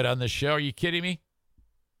fuck I said on this show. Are you kidding me?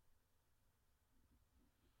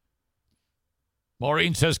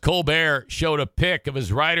 Maureen says Colbert showed a pic of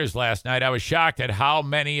his writers last night. I was shocked at how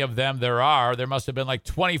many of them there are. There must have been like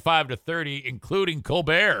 25 to 30, including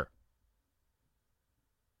Colbert.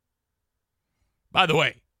 By the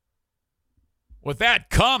way, with that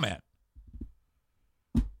comment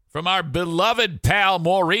from our beloved pal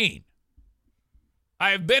Maureen, I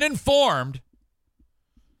have been informed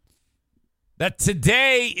that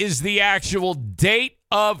today is the actual date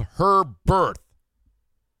of her birth.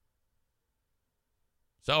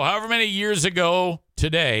 So however many years ago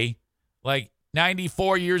today, like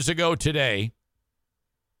 94 years ago today,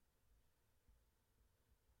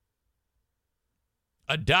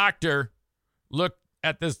 a doctor looked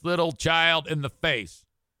at this little child in the face.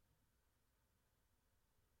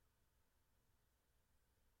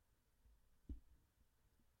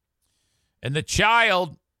 And the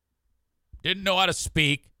child didn't know how to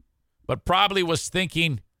speak, but probably was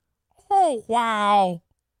thinking, oh, wow.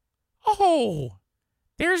 Oh,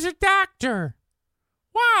 there's a doctor.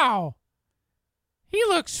 Wow. He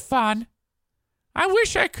looks fun. I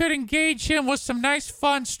wish I could engage him with some nice,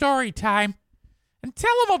 fun story time and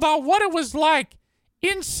tell him about what it was like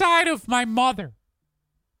inside of my mother.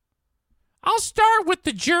 I'll start with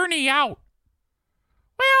the journey out.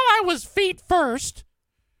 Well, I was feet first,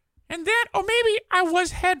 and then, or maybe I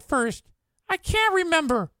was head first. I can't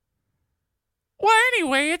remember. Well,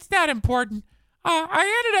 anyway, it's not important.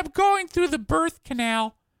 I ended up going through the birth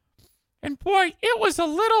canal, and boy, it was a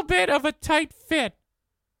little bit of a tight fit.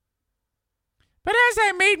 But as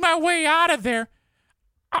I made my way out of there,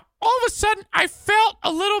 all of a sudden, I felt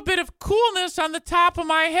a little bit of coolness on the top of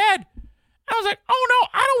my head. I was like, oh no,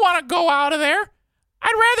 I don't want to go out of there.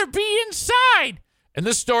 I'd rather be inside. And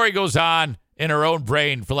this story goes on in her own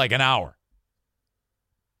brain for like an hour.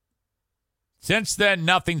 Since then,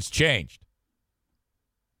 nothing's changed.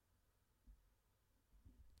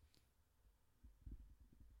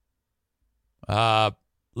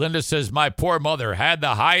 Linda says, my poor mother had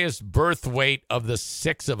the highest birth weight of the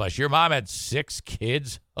six of us. Your mom had 6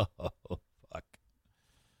 kids? Oh, fuck.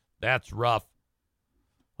 That's rough.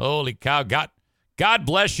 Holy cow. God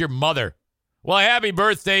bless your mother. Well, happy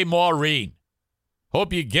birthday, Maureen.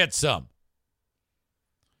 Hope you get some.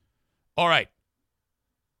 All right.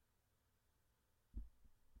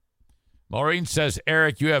 Maureen says,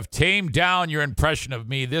 Eric, you have tamed down your impression of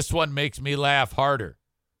me. This one makes me laugh harder.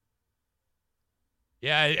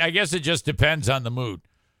 Yeah, I guess it just depends on the mood.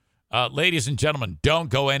 Ladies and gentlemen, don't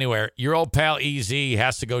go anywhere. Your old pal EZ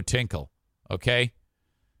has to go tinkle, okay?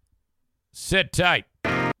 Sit tight.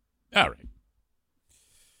 All right.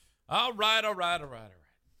 All right.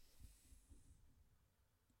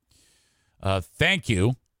 Thank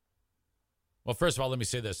you. Well, first of all, let me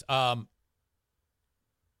say this.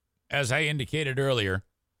 As I indicated earlier,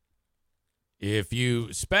 if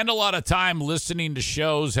you spend a lot of time listening to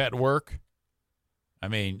shows at work, I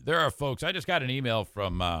mean, there are folks. I just got an email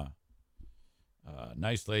from a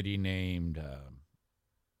nice lady named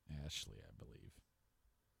Ashley, I believe.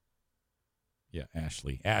 Yeah,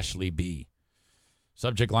 Ashley B.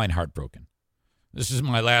 Subject line, heartbroken. This is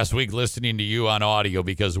my last week listening to you on audio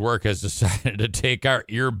because work has decided to take our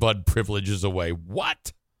earbud privileges away.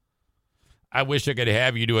 What? I wish I could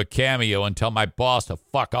have you do a cameo and tell my boss to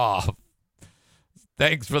fuck off.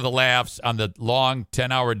 Thanks for the laughs on the long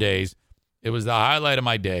 10-hour days. It was the highlight of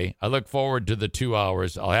my day. I look forward to the 2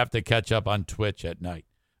 hours. I'll have to catch up on Twitch at night.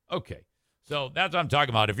 Okay, so that's what I'm talking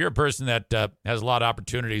about. If you're a person that has a lot of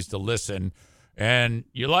opportunities to listen and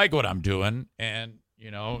you like what I'm doing and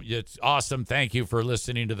It's awesome. Thank you for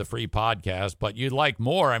listening to the free podcast. But you'd like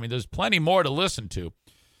more. I mean, there's plenty more to listen to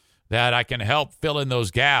that I can help fill in those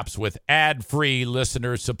gaps with ad-free,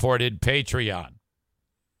 listener-supported Patreon.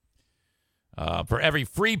 For every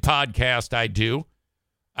free podcast I do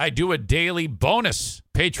a daily bonus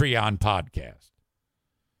Patreon podcast.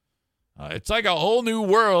 It's like a whole new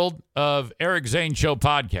world of Eric Zane Show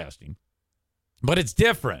podcasting. But it's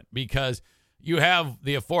different because you have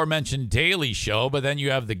the aforementioned daily show, but then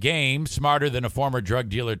you have the game, Smarter Than a Former Drug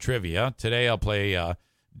Dealer Trivia. Today I'll play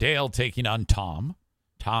Dale taking on Tom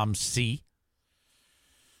C.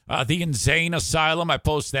 The Insane Asylum, I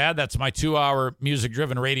post that. That's my 2-hour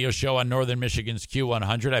music-driven radio show on Northern Michigan's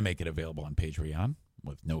Q100. I make it available on Patreon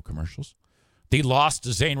with no commercials. The Lost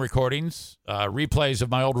Zane recordings, replays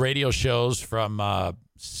of my old radio shows from,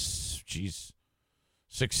 6-7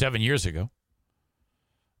 years ago.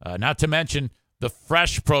 Not to mention the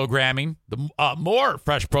fresh programming, the more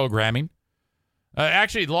fresh programming.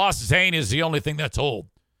 Actually, Lost Zane is the only thing that's old.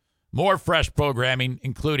 More fresh programming,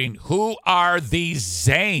 including Who Are These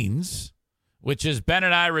Zanes, which is Ben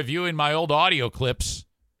and I reviewing my old audio clips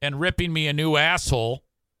and ripping me a new asshole.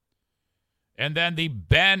 And then the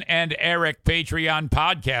Ben and Eric Patreon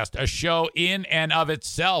podcast, a show in and of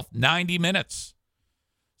itself, 90 minutes.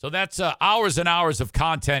 So that's hours and hours of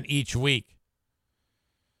content each week.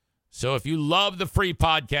 So if you love the free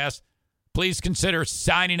podcast, please consider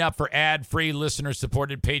signing up for ad-free,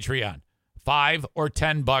 listener-supported Patreon. $5 or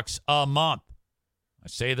 $10 a month. I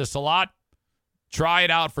say this a lot. Try it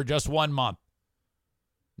out for just 1 month.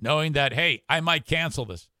 Knowing that, hey, I might cancel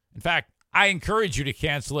this. In fact, I encourage you to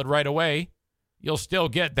cancel it right away. You'll still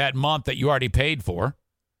get that month that you already paid for.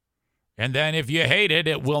 And then if you hate it,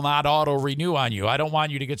 it will not auto-renew on you. I don't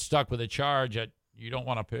want you to get stuck with a charge that you don't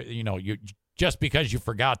want to pay, just because you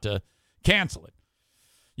forgot to cancel it.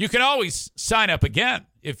 You can always sign up again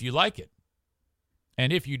if you like it.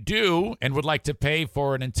 And if you do and would like to pay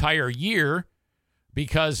for an entire year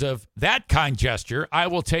because of that kind gesture, I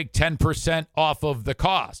will take 10% off of the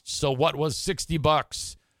cost. So what was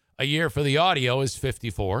 $60 a year for the audio is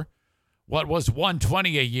 $54. What was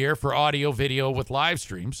 $120 a year for audio video with live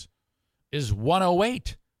streams is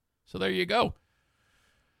 $108. So there you go.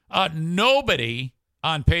 Nobody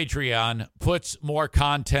on Patreon puts more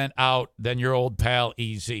content out than your old pal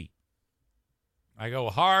EZ. I go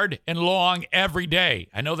hard and long every day.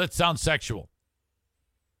 I know that sounds sexual.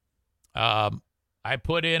 I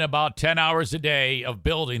put in about 10 hours a day of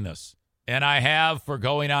building this, and I have for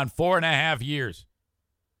going on 4.5 years.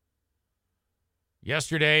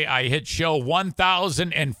 Yesterday, I hit show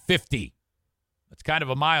 1,050. That's kind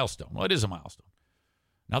of a milestone. Well, it is a milestone.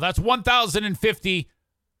 Now, that's 1,050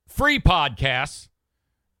 free podcasts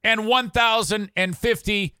and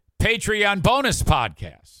 1,050 Patreon bonus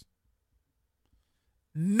podcasts.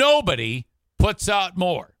 Nobody puts out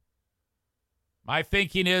more. My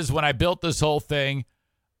thinking is when I built this whole thing,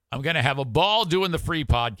 I'm going to have a ball doing the free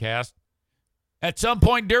podcast. At some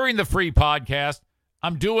point during the free podcast,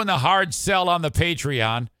 I'm doing the hard sell on the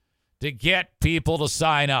Patreon to get people to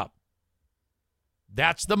sign up.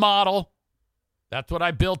 That's the model. That's what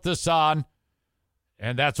I built this on.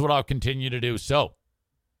 And that's what I'll continue to do. So,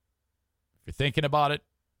 if you're thinking about it,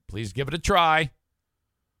 please give it a try.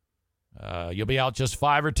 You'll be out just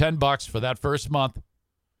 $5 or $10 for that first month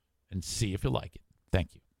and see if you like it.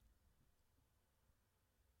 Thank you.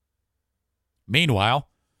 Meanwhile,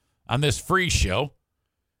 on this free show,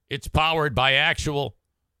 it's powered by actual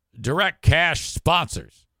direct cash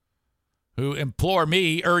sponsors who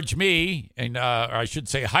urge me, and or I should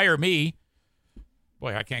say hire me.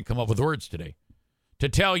 Boy, I can't come up with words today. To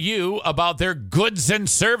tell you about their goods and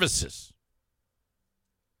services.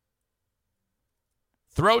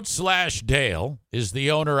 Throat/Dale is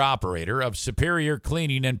the owner-operator of Superior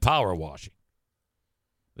Cleaning and Power Washing.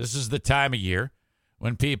 This is the time of year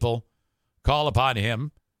when people call upon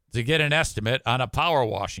him to get an estimate on a power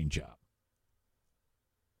washing job.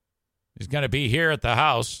 He's going to be here at the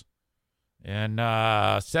house in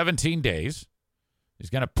 17 days. He's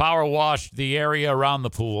going to power wash the area around the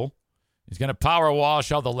pool. He's going to power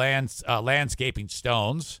wash all the landscaping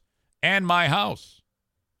stones and my house.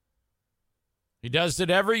 He does it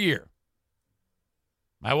every year.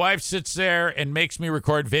 My wife sits there and makes me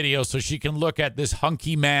record video so she can look at this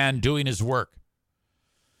hunky man doing his work.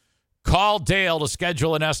 Call Dale to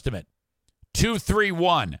schedule an estimate.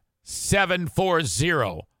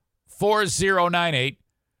 231-740-4098.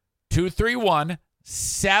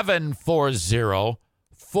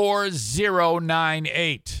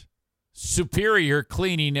 231-740-4098. Superior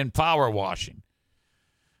Cleaning and Power Washing.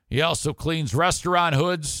 He also cleans restaurant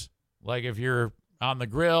hoods. Like if you're on the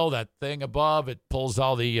grill, that thing above, it pulls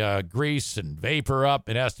all the grease and vapor up.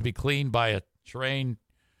 It has to be cleaned by a trained,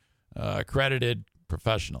 accredited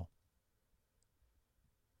professional.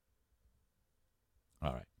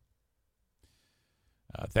 All right.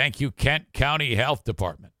 Thank you, Kent County Health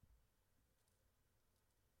Department.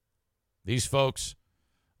 These folks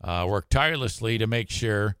work tirelessly to make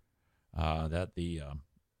sure that the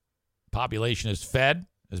population is fed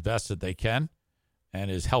as best that they can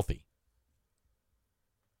and is healthy.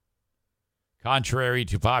 Contrary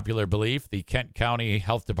to popular belief, the Kent County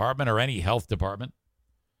Health Department, or any health department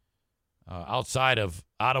outside of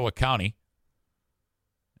Ottawa County,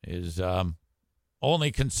 is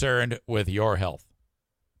only concerned with your health.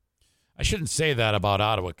 I shouldn't say that about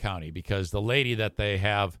Ottawa County, because the lady that they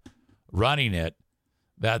have running it,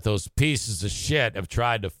 that those pieces of shit have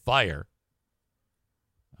tried to fire,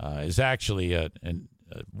 is actually a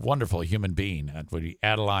wonderful human being. That would be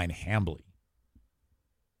Adeline Hambley.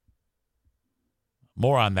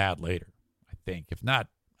 More on that later, I think. If not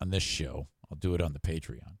on this show, I'll do it on the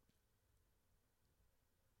Patreon.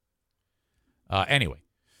 Anyway,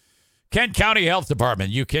 Kent County Health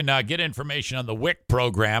Department. You can get information on the WIC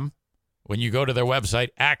program when you go to their website,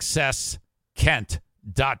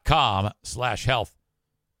 accesskent.com/health.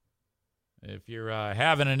 If you're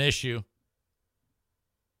having an issue,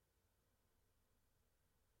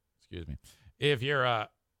 if you're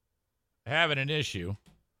having an issue,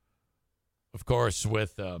 of course,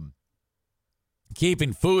 with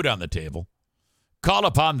keeping food on the table, call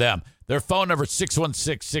upon them. Their phone number is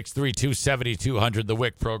 616-632-7200. The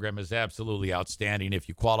WIC program is absolutely outstanding. If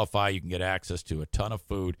you qualify, you can get access to a ton of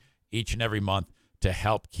food each and every month to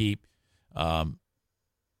help keep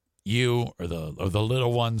you or the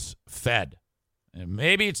little ones fed. And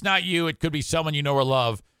maybe it's not you. It could be someone you know or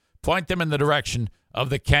love. Point them in the direction of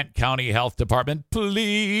the Kent County Health Department.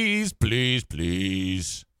 Please, please,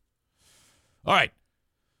 please. All right.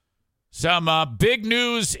 Some big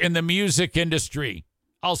news in the music industry.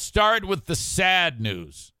 I'll start with the sad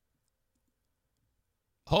news.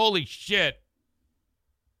 Holy shit.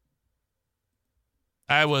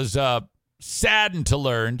 I was saddened to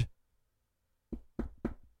learn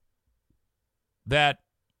that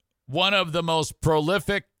one of the most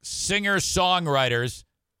prolific singer-songwriters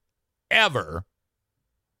ever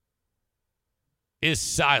is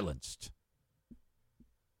silenced.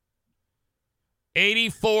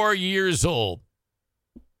 84 years old.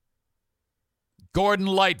 Gordon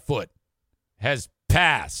Lightfoot has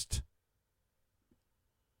passed.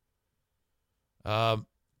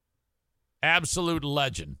 Absolute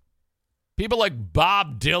legend. People like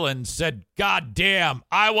Bob Dylan said, "God damn,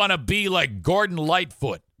 I want to be like Gordon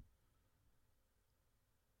Lightfoot."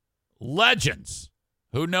 Legends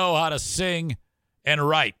who know how to sing and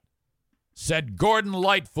write said Gordon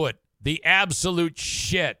Lightfoot, the absolute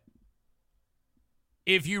shit.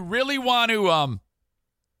 If you really want to,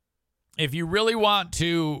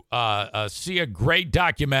 see a great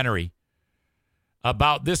documentary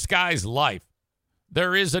about this guy's life,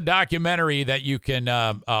 there is a documentary that you can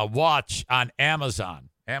watch on Amazon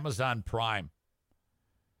Prime,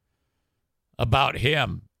 about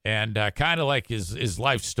him and kind of like his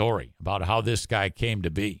life story about how this guy came to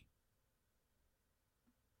be.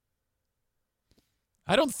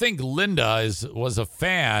 I don't think Linda was a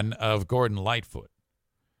fan of Gordon Lightfoot.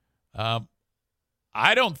 I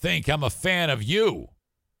don't think I'm a fan of you.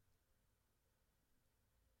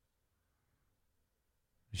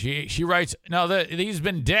 She writes, no, he's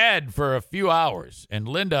been dead for a few hours. And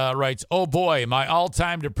Linda writes, "Oh boy, my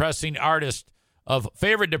favorite depressing artist of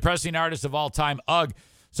all time, ugh."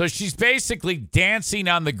 So she's basically dancing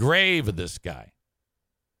on the grave of this guy.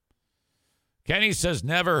 Kenny says,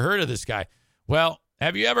 never heard of this guy. Well,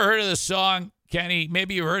 have you ever heard of the song, Kenny?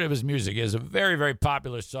 Maybe you've heard of his music. It is a very, very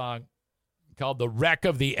popular song called "The Wreck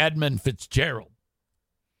of the Edmund Fitzgerald."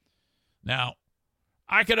 Now,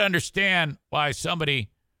 I could understand why somebody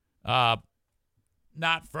not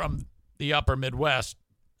from the upper Midwest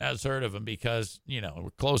has heard of him, because,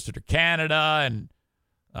 we're closer to Canada, and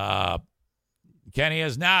Kenny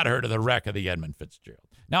has not heard of "The Wreck of the Edmund Fitzgerald."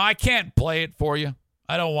 Now, I can't play it for you.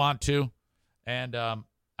 I don't want to, and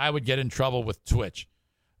I would get in trouble with Twitch.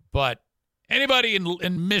 But anybody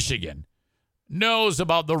in Michigan knows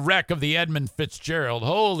about "The Wreck of the Edmund Fitzgerald."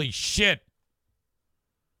 Holy shit.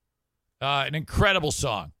 An incredible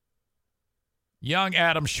song. Young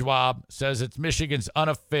Adam Schwab says it's Michigan's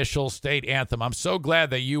unofficial state anthem. I'm so glad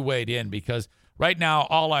that you weighed in, because right now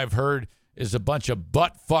all I've heard is a bunch of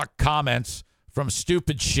butt-fuck comments from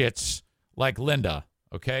stupid shits like Linda,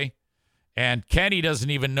 okay? And Kenny doesn't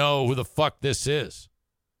even know who the fuck this is.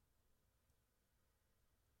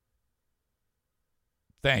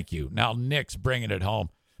 Thank you. Now Nick's bringing it home.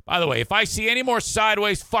 By the way, if I see any more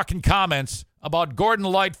sideways fucking comments about Gordon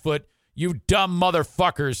Lightfoot, you dumb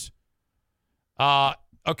motherfuckers.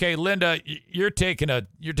 Okay, Linda, you're taking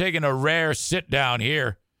a rare sit down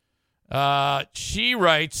here. She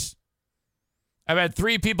writes, I've had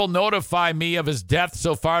 3 people notify me of his death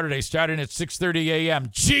so far today, starting at 6:30 a.m.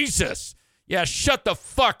 Jesus! Yeah, shut the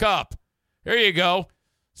fuck up. Here you go.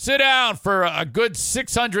 Sit down for a good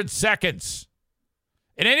 600 seconds.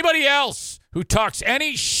 And anybody else who talks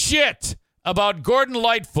any shit about Gordon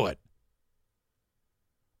Lightfoot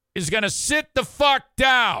is going to sit the fuck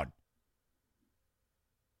down.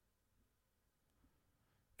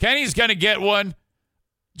 Kenny's going to get one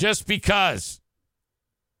just because.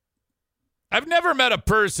 I've never met a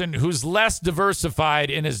person who's less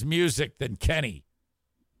diversified in his music than Kenny.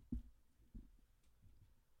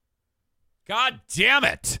 God damn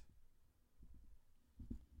it.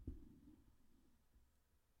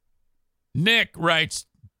 Nick writes,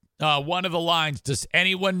 one of the lines, does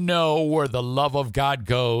anyone know where the love of God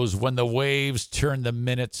goes when the waves turn the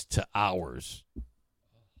minutes to hours?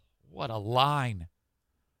 What a line.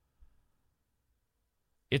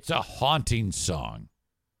 It's a haunting song.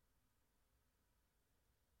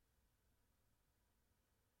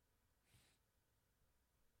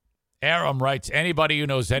 Aram writes, anybody who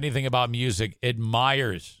knows anything about music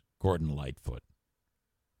admires Gordon Lightfoot.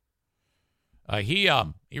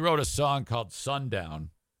 He wrote a song called Sundown,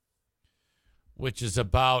 which is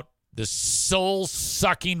about the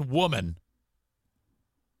soul-sucking woman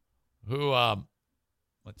who,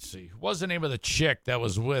 let's see, what was the name of the chick that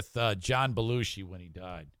was with John Belushi when he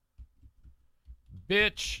died?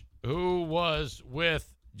 Bitch who was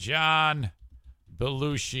with John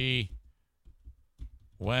Belushi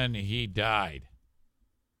when he died.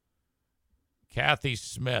 Kathy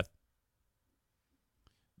Smith.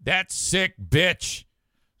 That sick bitch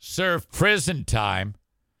served prison time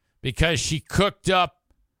because she cooked up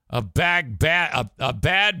a bad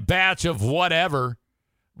batch of whatever,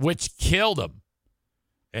 which killed him.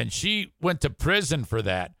 And she went to prison for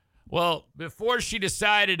that. Well, before she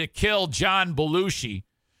decided to kill John Belushi,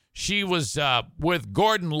 she was with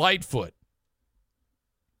Gordon Lightfoot.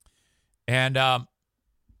 And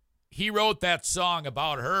he wrote that song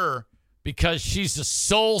about her because she's a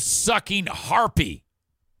soul-sucking harpy.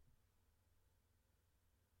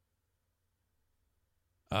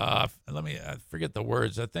 I forget the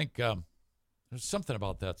words. I think there's something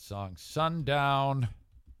about that song. Sundown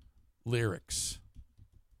lyrics.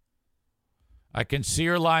 I can see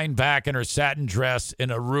her lying back in her satin dress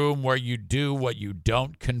in a room where you do what you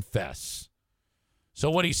don't confess. So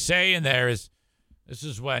what he's saying there is, this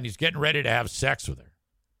is when he's getting ready to have sex with her.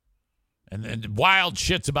 And wild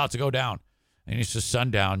shit's about to go down. And he says,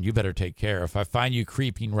 sundown, you better take care if I find you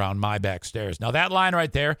creeping around my back stairs. Now, that line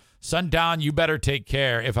right there, sundown, you better take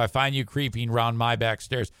care if I find you creeping around my back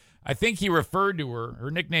stairs. I think he referred to her.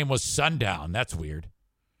 Her nickname was Sundown. That's weird.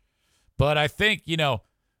 But I think,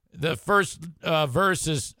 the first verse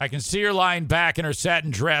is, I can see her lying back in her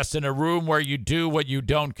satin dress in a room where you do what you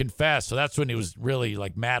don't confess. So that's when he was really,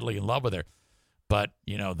 madly in love with her. But,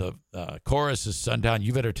 the chorus is sundown,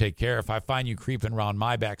 you better take care if I find you creeping around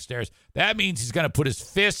my back stairs. That means he's going to put his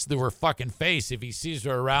fist through her fucking face if he sees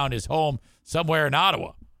her around his home somewhere in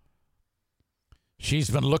Ottawa. She's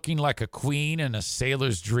been looking like a queen in a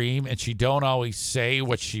sailor's dream, and she don't always say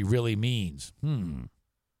what she really means.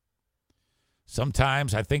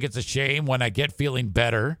 Sometimes I think it's a shame when I get feeling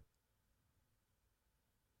better,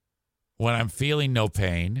 when I'm feeling no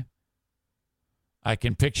pain. I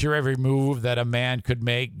can picture every move that a man could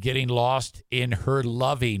make. Getting lost in her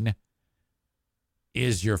loving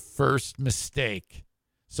is your first mistake.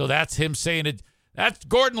 So that's him saying it. That's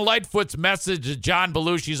Gordon Lightfoot's message to John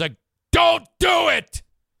Belushi. He's like, don't do it.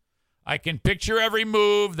 I can picture every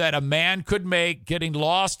move that a man could make. Getting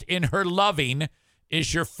lost in her loving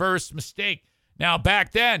is your first mistake. Now,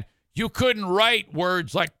 back then, you couldn't write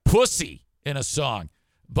words like pussy in a song.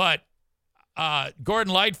 But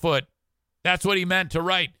Gordon Lightfoot, that's what he meant to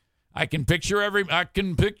write. I can picture every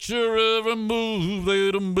move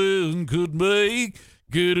that a man could make.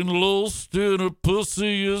 Getting lost in a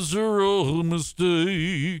pussy is a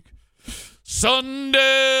mistake.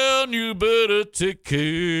 Sundown, you better take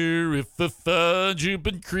care if I find you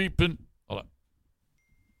been creeping. Hold on.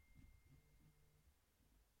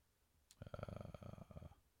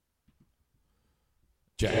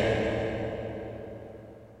 Jack.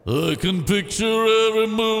 I can picture every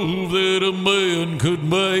move that a man could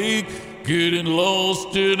make. Getting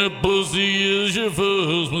lost in a pussy is your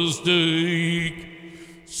first mistake.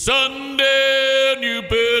 Sundown, you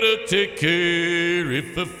better take care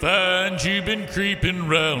if I find you been creeping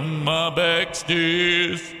round my back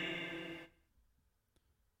stairs.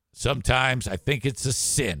 Sometimes I think it's a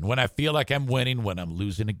sin when I feel like I'm winning when I'm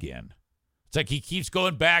losing again. It's like he keeps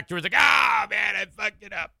going back to it. It's like, man, I fucked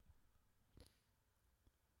it up.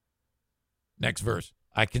 Next verse.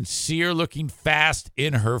 I can see her looking fast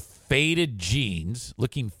in her faded jeans.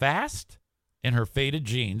 Looking fast in her faded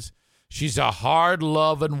jeans. She's a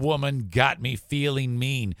hard-loving woman, got me feeling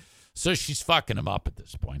mean. So she's fucking him up at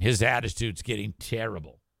this point. His attitude's getting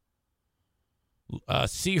terrible.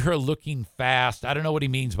 See her looking fast. I don't know what he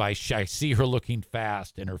means by I see her looking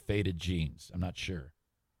fast in her faded jeans. I'm not sure.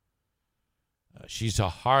 She's a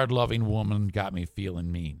hard-loving woman, got me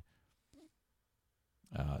feeling mean.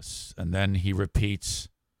 And then he repeats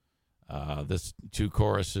this two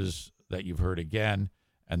choruses that you've heard again,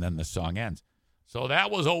 and then the song ends. So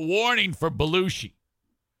that was a warning for Belushi.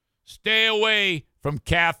 Stay away from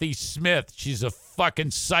Kathy Smith. She's a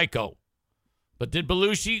fucking psycho. But did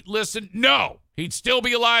Belushi listen? No. He'd still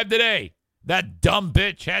be alive today. That dumb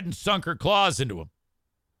bitch hadn't sunk her claws into him.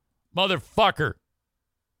 Motherfucker.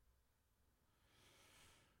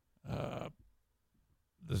 The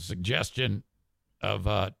suggestion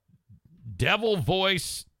of devil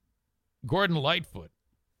voice Gordon Lightfoot.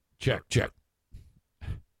 Check.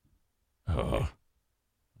 I don't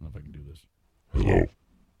know if I can do this. Hello.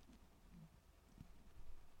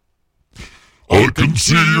 I can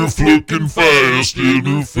see her flicking fast in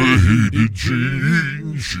her faded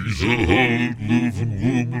jeans. She's a hard-loving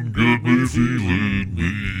woman, got me feeling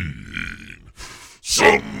mean.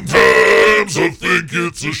 Sometimes I think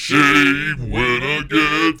it's a shame when I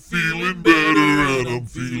get feeling better and I'm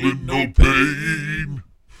feeling no pain.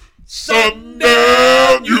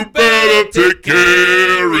 Sundown, you better take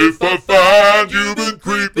care if I find you've been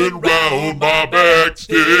creeping round my back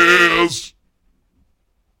stairs.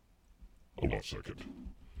 Hold on a second.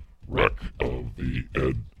 Wreck of the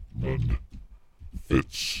Edmund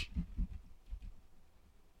Fitz.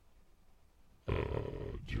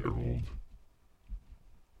 Gerald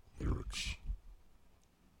lyrics.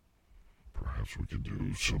 Perhaps we can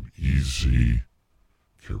do some easy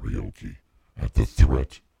karaoke at the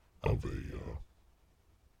threat of a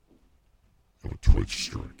Twitch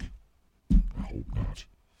strike. I hope not.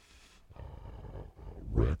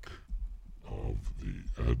 Wreck of the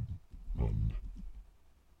Edmund.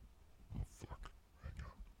 Oh fuck! Hang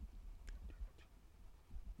on.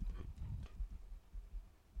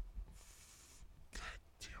 God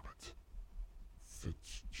damn it!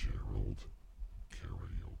 Fitzgerald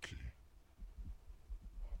karaoke.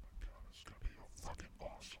 Oh my god, it's gonna be fucking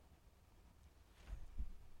awesome.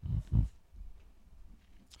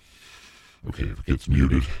 Okay, if it gets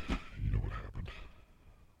muted, you know what happened.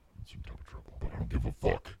 I'm in some type of trouble, but I don't give a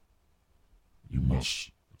fuck. You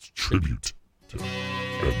must. It's tribute to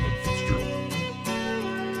Edmund Fitzgerald.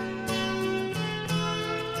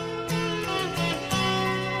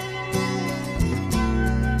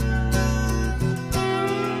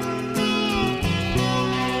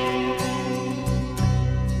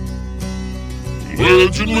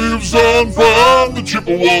 Legend lives on from the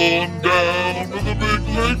Chippewa down to the big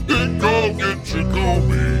lake they call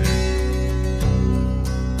Gitchagami.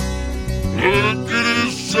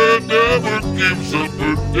 Said never gives up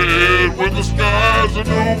her dead when the skies of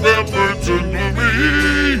November turn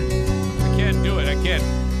gloomy. I can't do it. I can't.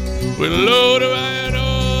 With a load of iron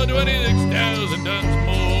ore, 26,000 tons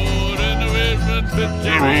more than the Edmund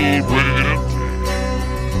Fitzgerald waited.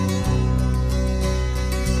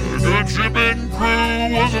 A good shipping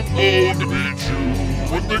crew wasn't born to be true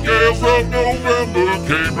when the gales of November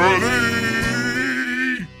came running.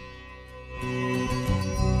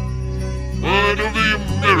 Of the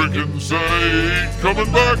American side, coming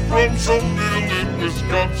back from some mill in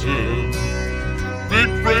Wisconsin. Big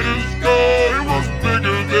freighter's guy was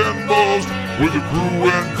bigger than most, with a crew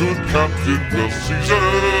and good captain well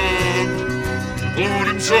seasoned,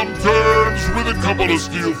 including some terms with a couple of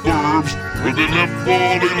steel firms, where they left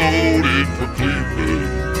fully loaded for Cleveland.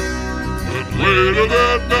 And later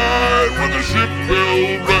that night, when the ship bell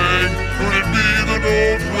rang, could it be the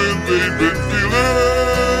north wind they'd been feeling?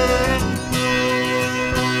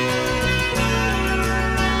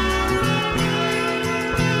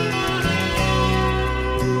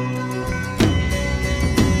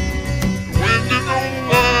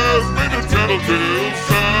 Tattletale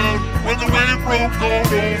sound when the wave broke all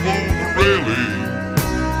over the railing.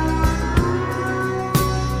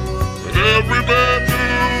 And every man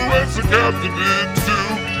knew, as the captain did too,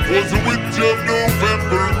 was the witch of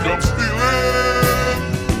November come stealing.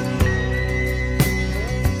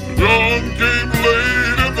 The dawn came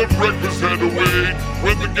late breakfast had to wait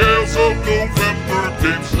when the gales of November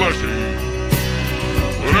came slashing.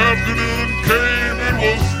 When afternoon came, it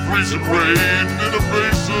was freezing rain in the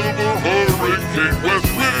face of a hurricane west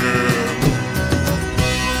wind.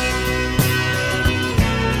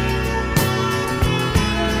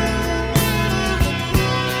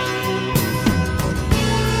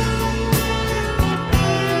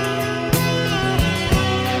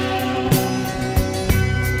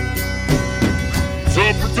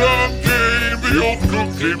 Supper time came, the old cook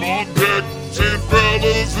came on deck, saying,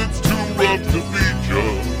 fellas, it's too rough to beat ya.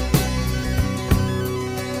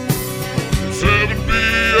 At 7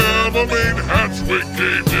 p.m. a main hatchway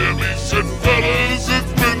came in, he said, fellas,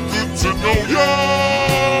 it's been good to know ya.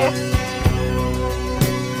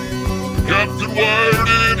 The captain wired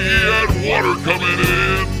in, he had water coming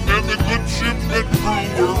in, and the good ship and crew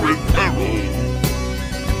were in peril.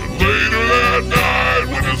 Later that night,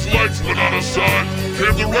 when his lights went out of sight,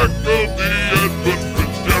 came the wreck of the Edmund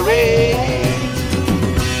Fitzgerald.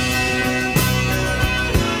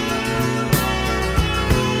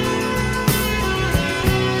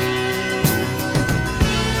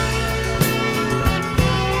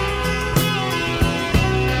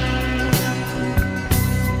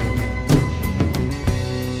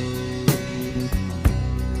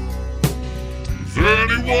 Does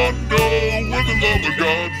anyone know where the love of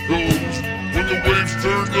God goes when the waves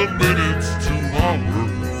turn the minutes to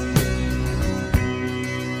hours?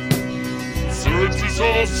 Searchers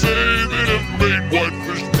all say they'd have made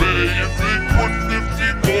Whitefish Bay if they put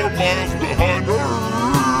 15 more miles behind her.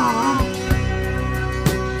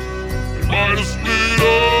 They might have split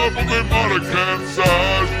up or they might have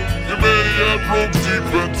capsized. They may have broke deep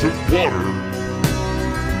into water.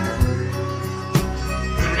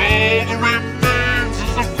 And all the remains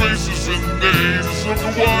is the faces and names of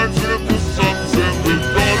the wives and the sons and the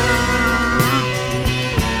daughters.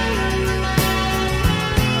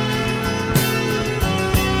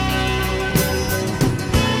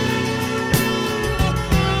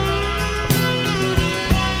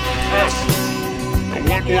 Now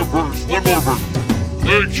one more verse.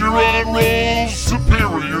 Lake Huron rolls,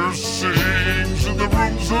 Superior sings in the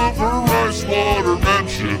rooms of her ice water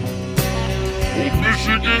mansion. Old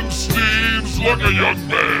Michigan steams like a young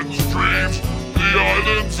man's dreams. The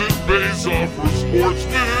islands and bays offer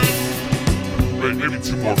sportsmen. Wait, maybe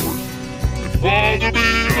two more words. And Father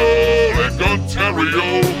below Lake Ontario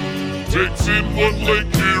takes in what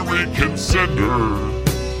Lake Erie can send her.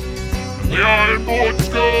 And the Iron Boys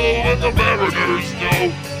go and the Mariners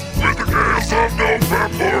know when the gales of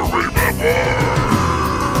November remember.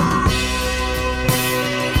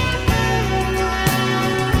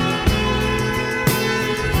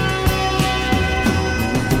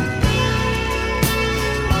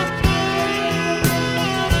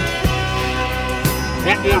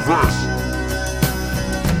 One more verse.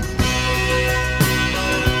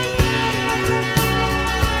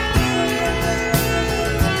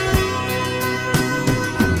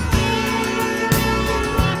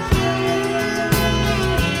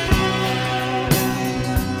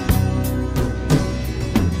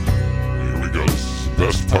 Here we go. This is the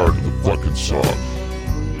best part of the fucking song.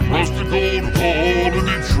 Rusted gold hall in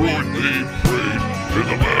Detroit they prayed in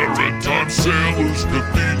the Maritime Sailors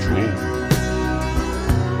Cathedral.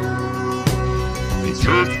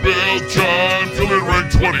 Church bell chimed till it rang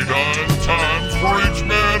 29 times for each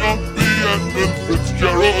man on the Edmund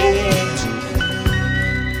Fitzgerald.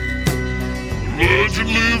 Legend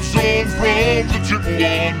lives on from the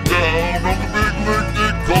Chippewa down on the big lake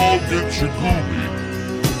they call Gitchagumi.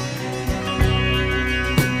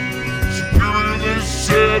 Superior, they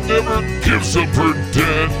said, never gives up her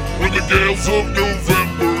dead when the gales of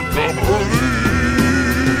November come early.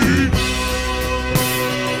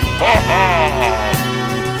 Ha ha!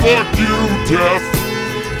 Fuck you, Death.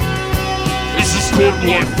 This is Gordon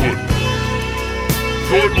Lightfoot.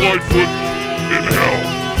 Gordon Lightfoot in hell.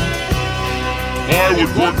 Why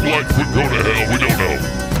would Gordon Lightfoot go to hell? We don't know.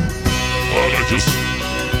 I just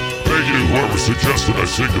thank you, whoever suggested I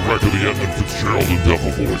sing the wreck of the Edmund Fitzgerald in devil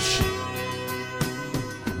voice.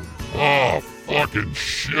 Oh, fucking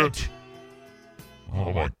shit.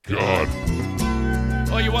 Oh my God.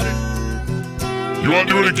 Oh, you want to... You want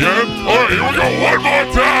to do it again? All right, here we go. One more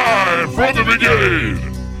time from the beginning.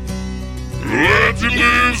 Legend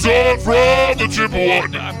lives on from the Chippewa.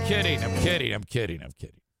 No, I'm kidding.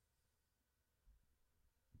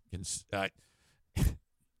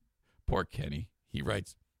 Poor Kenny. He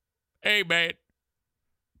writes, hey, man.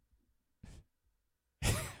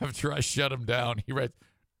 After I shut him down, he writes,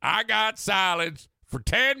 I got silence for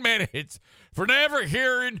 10 minutes for never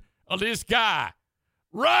hearing of this guy.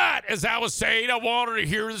 Right as I was saying, I wanted to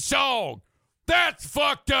hear the song. That's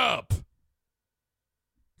fucked up.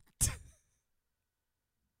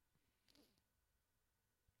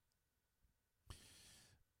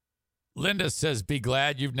 Linda says, be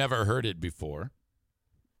glad you've never heard it before.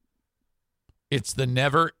 It's the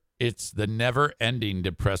never ending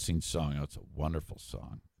depressing song. Oh, it's a wonderful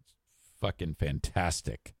song. It's fucking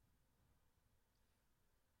fantastic.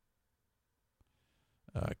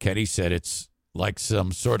 Kenny said it's like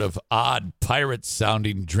some sort of odd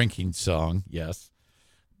pirate-sounding drinking song, yes,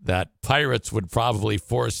 that pirates would probably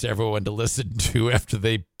force everyone to listen to after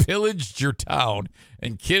they pillaged your town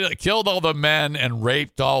and killed all the men and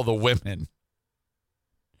raped all the women.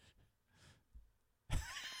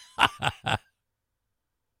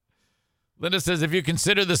 Linda says, if you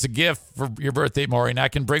consider this a gift for your birthday, Maureen, I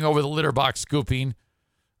can bring over the litter box scooping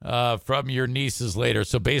from your nieces later.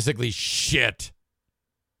 So basically, shit.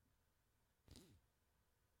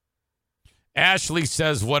 Ashley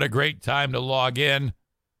says, what a great time to log in.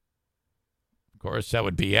 Of course, that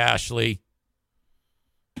would be Ashley.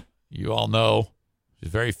 You all know she's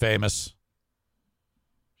very famous.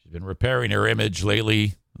 She's been repairing her image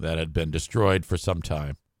lately that had been destroyed for some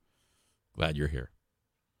time. Glad you're here.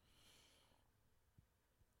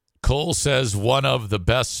 Cole says, one of the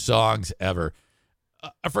best songs ever.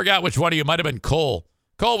 I forgot which one of you. Might have been Cole.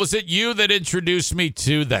 Cole, was it you that introduced me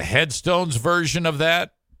to the Headstones version of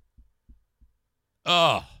that?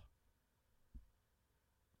 Oh,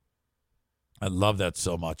 I love that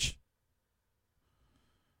so much.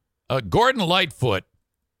 Gordon Lightfoot.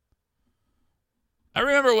 I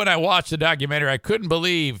remember when I watched the documentary, I couldn't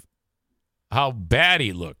believe how bad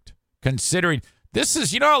he looked, considering this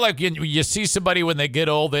is, like you see somebody when they get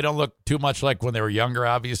old, they don't look too much like when they were younger,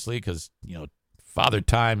 obviously, because, Father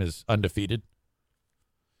Time is undefeated.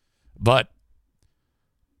 But,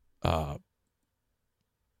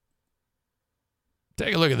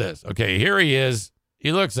 take a look at this. Okay, here he is.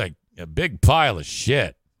 He looks like a big pile of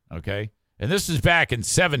shit. Okay? And this is back in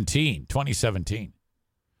 2017.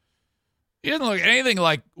 He doesn't look anything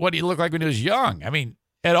like what he looked like when he was young. I mean,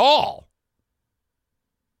 at all.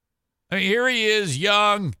 I mean, here he is,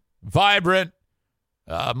 young, vibrant,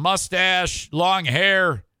 mustache, long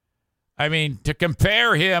hair. I mean, to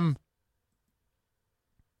compare him,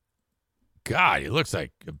 God, he looks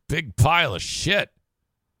like a big pile of shit.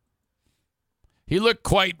 He looked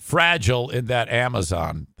quite fragile in that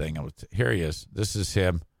Amazon thing. Here he is. This is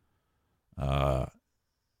him. And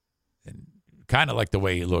kind of like the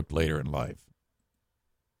way he looked later in life.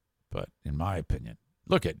 But in my opinion,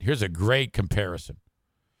 here's a great comparison.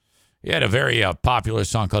 He had a very popular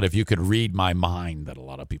song called If You Could Read My Mind that a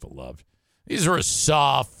lot of people loved. These are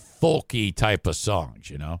soft, folky type of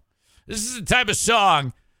songs, This is the type of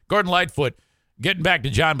song, Gordon Lightfoot, getting back to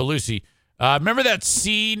John Belushi. Remember that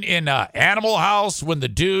scene in Animal House when the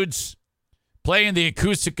dude's playing the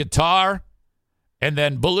acoustic guitar and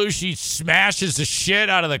then Belushi smashes the shit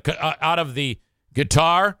out of the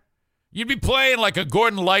guitar? You'd be playing like a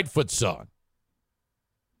Gordon Lightfoot song.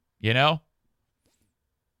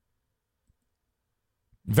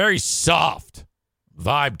 Very soft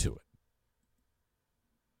vibe to it.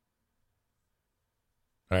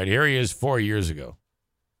 All right, here he is 4 years ago.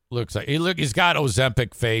 Looks like he's got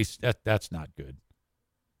Ozempic face. That's not good.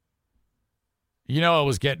 It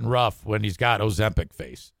was getting rough when he's got Ozempic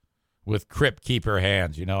face with Crypt Keeper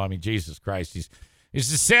hands. I mean, Jesus Christ, he's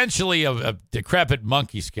essentially a decrepit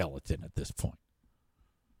monkey skeleton at this point.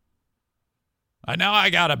 Now I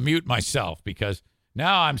gotta mute myself because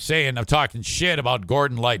now I'm talking shit about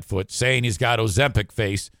Gordon Lightfoot, saying he's got Ozempic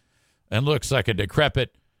face and looks like a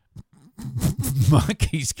decrepit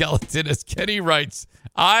monkey skeleton. As Kenny writes,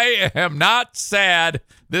 I am not sad.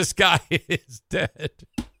 This guy is dead.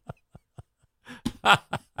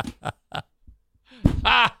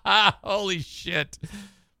 Holy shit.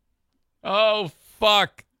 Oh,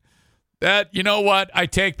 fuck. That, you know what? I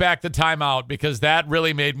take back the timeout because that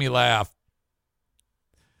really made me laugh.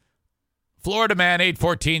 Florida Man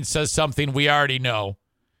 814 says something we already know.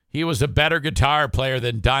 He was a better guitar player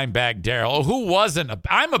than Dimebag Darrell. Oh, who wasn't?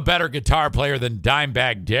 I'm a better guitar player than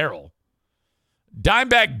Dimebag Darrell.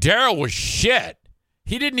 Dimebag Darrell was shit.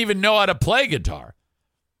 He didn't even know how to play guitar.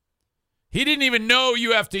 He didn't even know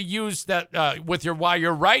you have to use that while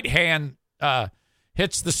your right hand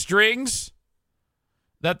hits the strings,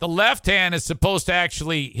 that the left hand is supposed to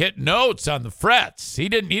actually hit notes on the frets. He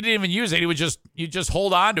didn't even use it. You just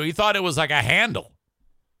hold on to it. He thought it was like a handle.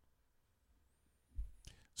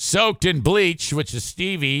 Soaked in Bleach, which is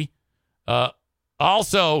Stevie,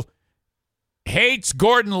 also hates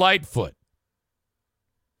Gordon Lightfoot.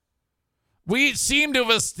 We seem to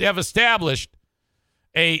have established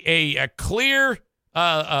a clear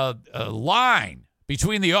line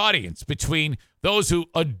between the audience, between those who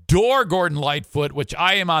adore Gordon Lightfoot, which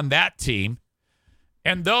I am on that team,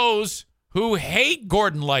 and those who hate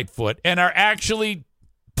Gordon Lightfoot and are actually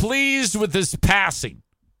pleased with his passing.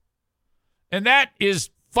 And that is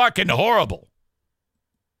fucking horrible.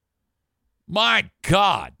 My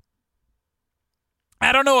God.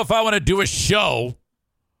 I don't know if I want to do a show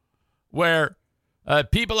where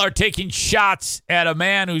people are taking shots at a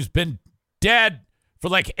man who's been dead for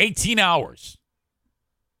like 18 hours.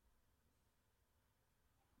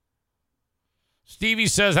 Stevie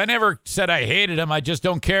says, I never said I hated him. I just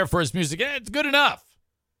don't care for his music. Yeah, it's good enough.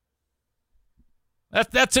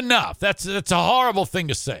 That's enough. That's a horrible thing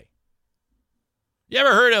to say. You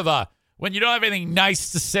ever heard of when you don't have anything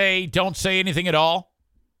nice to say, don't say anything at all?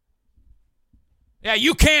 Yeah,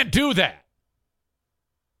 you can't do that.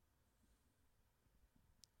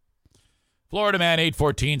 Florida Man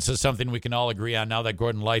 814 says something we can all agree on now that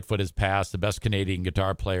Gordon Lightfoot has passed. The best Canadian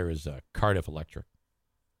guitar player is Cardiff Electric.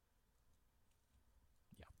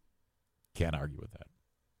 Yeah, can't argue with that.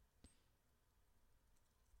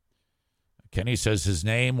 Kenny says his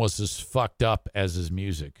name was as fucked up as his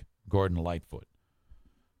music, Gordon Lightfoot.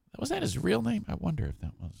 Was that his real name? I wonder if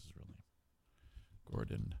that was his real name.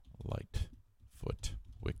 Gordon Lightfoot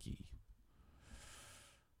Wiki.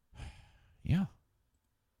 Yeah.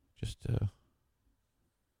 Just,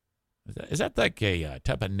 is that like a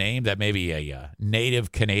type of name that maybe a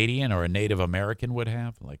native Canadian or a Native American would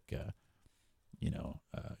have? Like,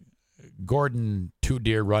 Gordon Two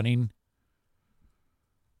Deer Running.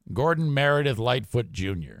 Gordon Meredith Lightfoot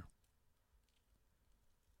Jr.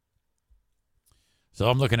 So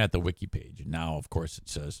I'm looking at the wiki page, and now, of course, it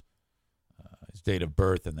says his date of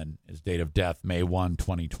birth and then his date of death, May 1,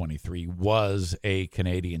 2023, was a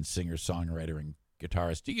Canadian singer, songwriter, and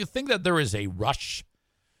guitarist. Do you think that there is a rush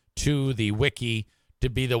to the wiki to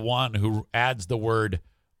be the one who adds the word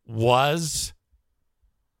was?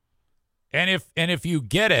 And if you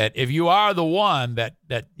get it, if you are the one that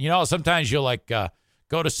sometimes you'll like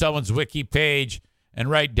go to someone's wiki page and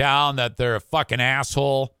write down that they're a fucking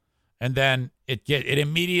asshole, and then it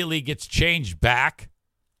immediately gets changed back.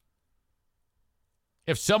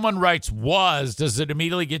 If someone writes was, does it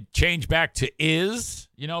immediately get changed back to is,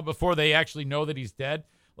 before they actually know that he's dead?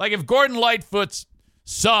 Like if Gordon Lightfoot's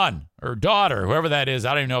son or daughter, whoever that is,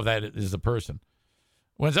 I don't even know if that is the person,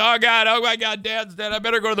 when oh my God, Dad's dead, I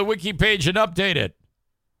better go to the wiki page and update it.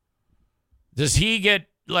 Does he get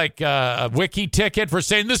like a wiki ticket for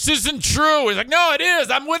saying this isn't true? He's like, no, it is.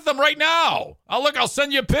 I'm with them right now. I'll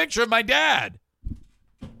send you a picture of my dad.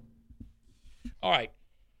 All right.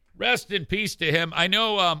 Rest in peace to him. I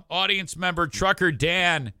know audience member Trucker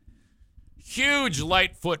Dan, huge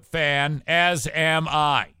Lightfoot fan, as am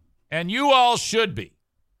I. And you all should be.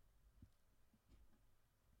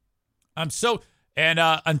 I'll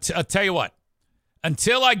tell you what.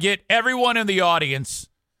 Until I get everyone in the audience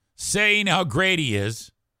saying how great he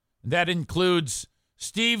is, that includes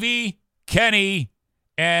Stevie, Kenny,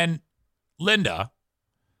 and Linda,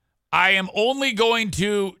 I am only going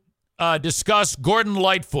to discuss Gordon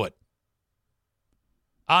Lightfoot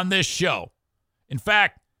on this show. In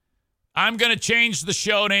fact, I'm going to change the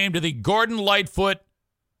show name to the Gordon Lightfoot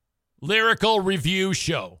Lyrical Review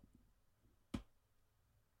Show.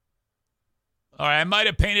 All right, I might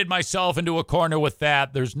have painted myself into a corner with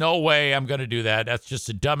that. There's no way I'm going to do that. That's just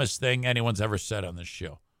the dumbest thing anyone's ever said on this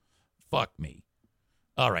show. Fuck me.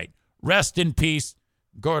 All right, rest in peace,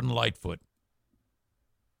 Gordon Lightfoot.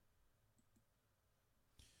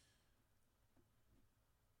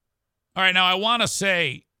 All right, now I want to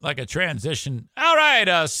say, like a transition. All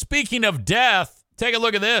right, speaking of death, take a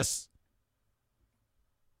look at this.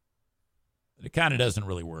 It kind of doesn't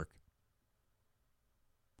really work.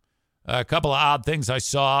 A couple of odd things I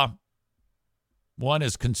saw. One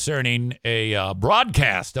is concerning a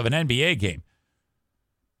broadcast of an NBA game.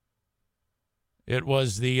 It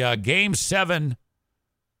was the Game 7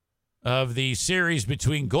 of the series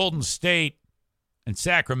between Golden State and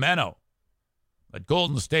Sacramento. But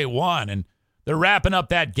Golden State won, and they're wrapping up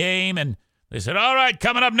that game, and they said, all right,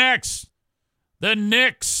 coming up next, the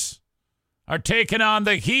Knicks are taking on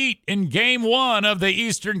the Heat in Game 1 of the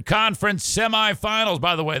Eastern Conference semifinals.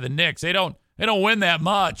 By the way, the Knicks, they don't win that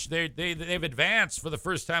much. They've advanced for the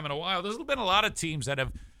first time in a while. There's been a lot of teams that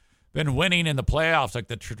have been winning in the playoffs, like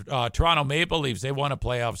the Toronto Maple Leafs. They won a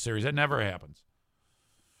playoff series. That never happens.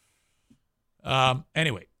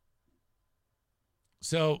 Anyway.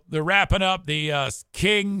 So they're wrapping up the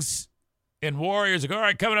Kings and Warriors. All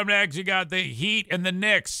right, coming up next, you got the Heat and the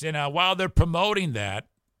Knicks. And while they're promoting that,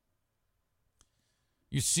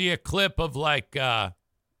 you see a clip of like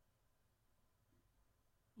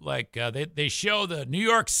they show the New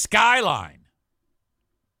York skyline.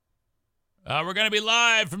 We're going to be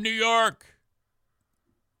live from New York.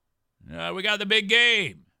 We got the big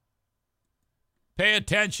game. Pay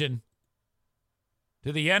attention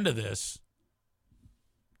to the end of this.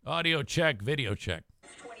 Audio check, video check.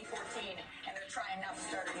 2014, and they're trying now to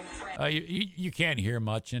start a new trend. You can't hear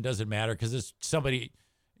much, and it doesn't matter because it's somebody.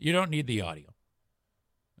 You don't need the audio.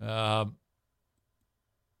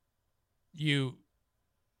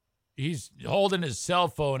 He's holding his cell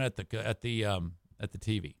phone at the TV.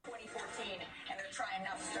 2014, and they're trying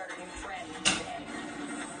now to start a new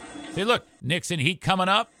trend. See, look, Nixon heat coming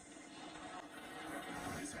up.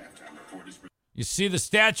 You see the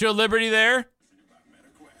Statue of Liberty there?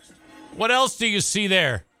 What else do you see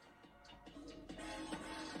there?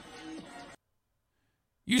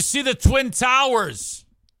 You see the Twin Towers.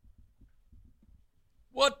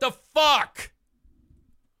 What the fuck?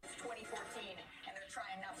 2014, and they're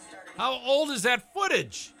trying now to start a new How old is that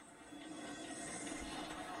footage?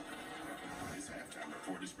 This halftime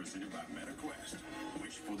report is presented by MetaQuest.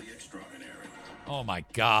 Wish for the extraordinary. Oh my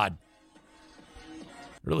God.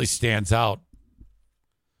 Really stands out.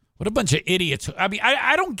 What a bunch of idiots. I mean,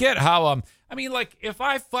 I don't get how, if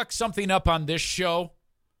I fuck something up on this show,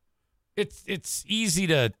 it's easy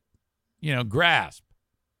to, grasp.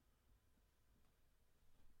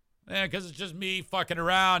 Yeah, because it's just me fucking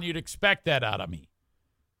around. You'd expect that out of me.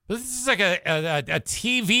 But this is like a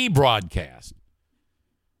TV broadcast.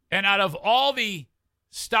 And out of all the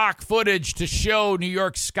stock footage to show New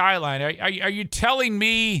York skyline, are you telling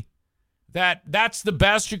me that that's the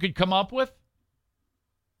best you could come up with?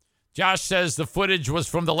 Josh says the footage was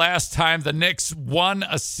from the last time the Knicks won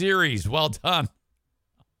a series. Well done.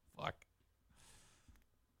 Fuck.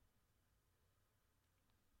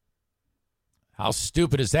 How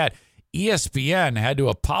stupid is that? ESPN had to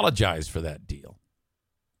apologize for that deal.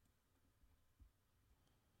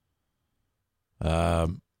 They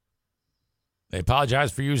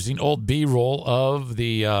apologized for using old B-roll of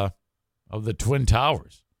the Twin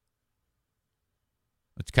Towers.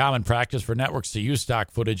 It's common practice for networks to use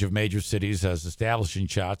stock footage of major cities as establishing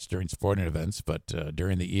shots during sporting events, but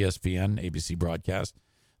during the ESPN ABC broadcast,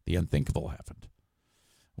 the unthinkable happened.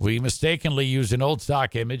 We mistakenly used an old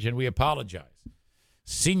stock image, and we apologize.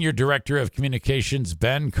 Senior Director of Communications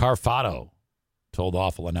Ben Carfato told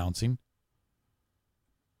Awful Announcing.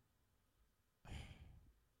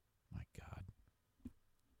 My God.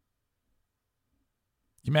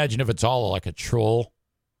 Can you imagine if it's all like a troll?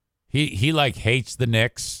 He hates the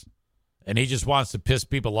Knicks, and he just wants to piss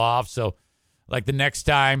people off. So, the next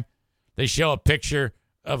time they show a picture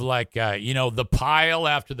of, the pile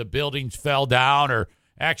after the buildings fell down, or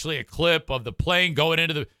actually a clip of the plane going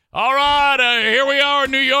into the, all right, here we are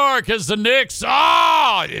in New York as the Knicks. This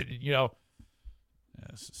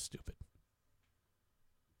is stupid.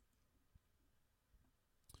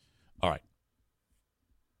 All right.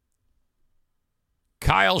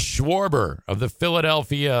 Kyle Schwarber of the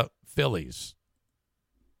Philadelphia Phillies.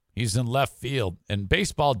 He's in left field, and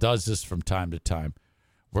baseball does this from time to time,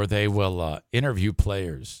 where they will interview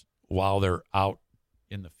players while they're out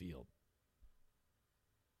in the field.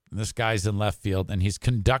 And this guy's in left field, and he's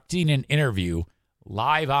conducting an interview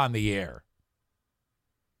live on the air.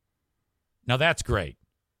 Now, that's great.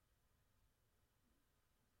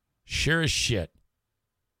 Sure as shit.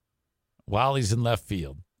 While he's in left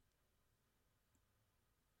field.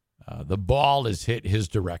 The ball is hit his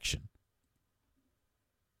direction.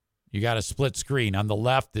 You got a split screen. On the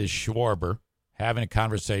left is Schwarber having a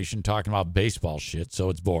conversation, talking about baseball shit, so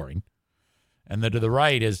it's boring. And then to the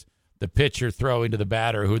right is the pitcher throwing to the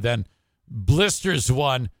batter, who then blisters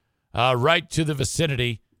one right to the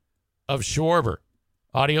vicinity of Schwarber.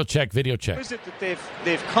 Audio check, video check. How is it that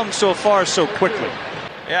they've come so far so quickly?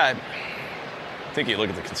 Yeah, I think you look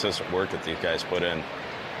at the consistent work that these guys put in.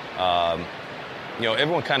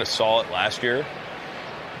 Everyone kind of saw it last year.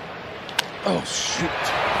 Oh, shoot.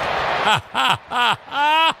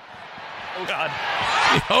 Oh, God.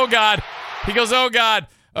 Oh, God. He goes, oh, God.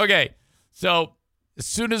 Okay, so as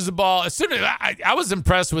soon as I was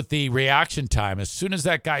impressed with the reaction time. As soon as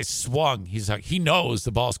that guy swung, he knows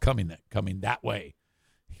the ball's coming that way.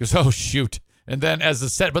 He goes, oh, shoot. And then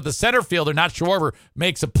but the center fielder, not Schwarber,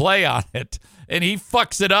 makes a play on it, and he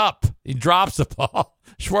fucks it up. He drops the ball.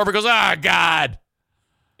 Schwarber goes, oh, God.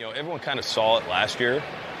 Everyone kind of saw it last year.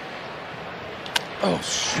 Oh,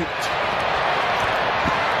 shoot.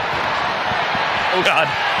 Oh, God.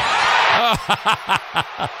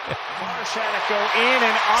 Marsh had it go in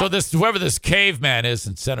and out. So whoever this caveman is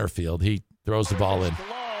in center field, he throws the ball in.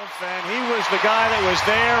 And he was the guy that was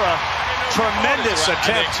there. A tremendous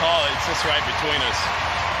attempt. It's just right between us.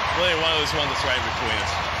 Really one of those ones that's right between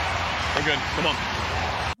us. We're good. Come on.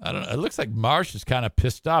 I don't know. It looks like Marsh is kind of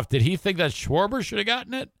pissed off. Did he think that Schwarber should have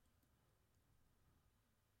gotten it?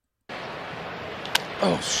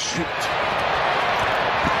 Oh, shoot.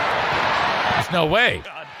 There's no way.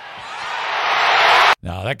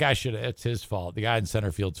 No, that guy should have. It's his fault. The guy in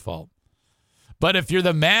center field's fault. But if you're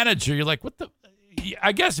the manager, you're like, what the?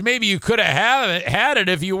 I guess maybe you could have had it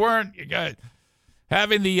if you weren't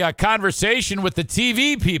having the conversation with the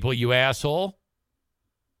TV people, you asshole.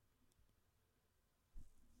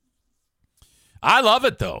 I love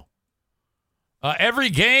it, though. Every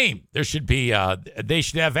game, there should be, they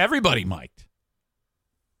should have everybody mic'd.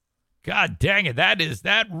 God dang it.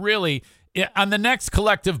 That really, on the next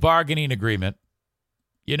collective bargaining agreement,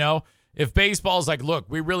 you know, if baseball's like, look,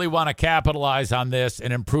 we really want to capitalize on this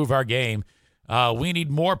and improve our game, we need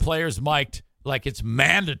more players mic'd like it's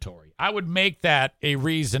mandatory. I would make that a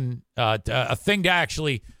reason, a thing to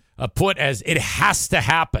actually put as it has to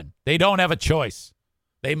happen. They don't have a choice.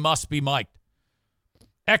 They must be mic'd.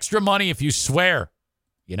 Extra money if you swear,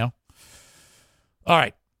 you know? All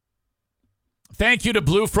right. Thank you to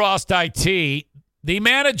Blue Frost IT, the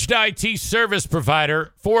managed IT service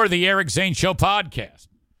provider for the Eric Zane Show podcast.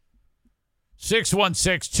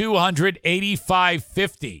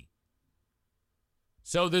 616-200-8550.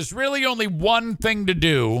 So there's really only one thing to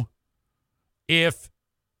do if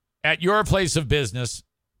at your place of business,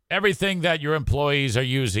 everything that your employees are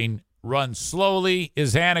using runs slowly,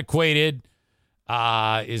 is antiquated,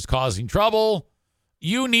 is causing trouble.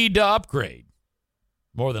 You need to upgrade,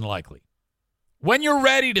 more than likely. When you're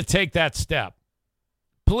ready to take that step,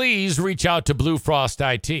 please reach out to Blue Frost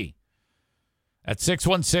IT at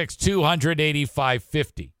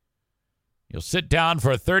 616-200-8550. You'll sit down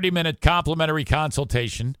for a 30-minute complimentary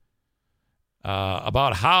consultation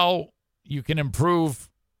about how you can improve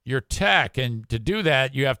your tech. And to do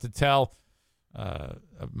that, you have to tell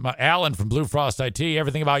Alan from Blue Frost IT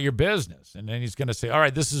everything about your business. And then he's going to say, all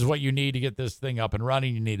right, this is what you need to get this thing up and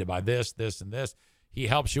running. You need to buy this, this, and this. He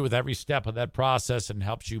helps you with every step of that process and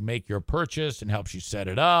helps you make your purchase and helps you set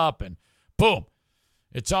it up. And boom,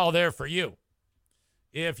 it's all there for you.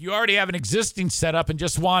 If you already have an existing setup and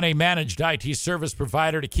just want a managed IT service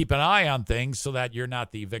provider to keep an eye on things so that you're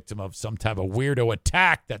not the victim of some type of weirdo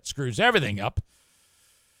attack that screws everything up,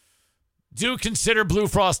 do consider Blue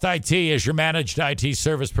Frost IT as your managed IT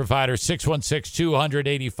service provider,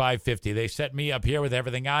 616-200-8550. They set me up here with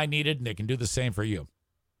everything I needed, and they can do the same for you.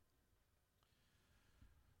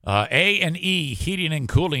 A&E Heating and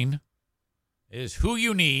Cooling is who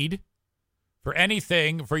you need for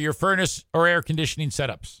anything for your furnace or air conditioning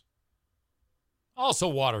setups. Also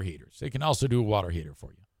water heaters. They can also do a water heater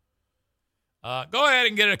for you. Go ahead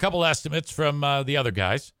and get a couple estimates from the other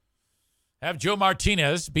guys. Have Joe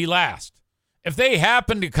Martinez be last. If they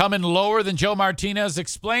happen to come in lower than Joe Martinez,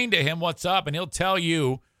 explain to him what's up, and he'll tell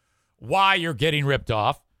you why you're getting ripped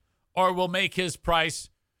off, or we'll make his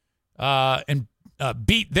price and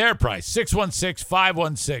beat their price.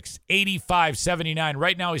 616-516-8579.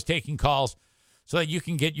 Right now he's taking calls so that you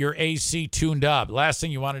can get your AC tuned up. Last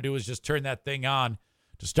thing you want to do is just turn that thing on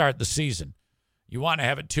to start the season. You want to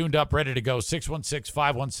have it tuned up, ready to go.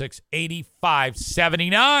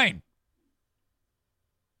 616-516-8579.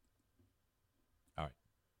 All right.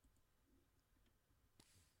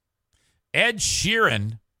 Ed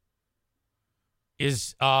Sheeran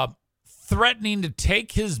is threatening to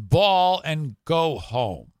take his ball and go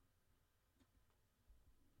home.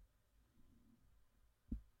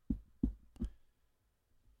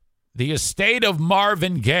 The estate of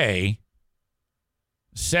Marvin Gaye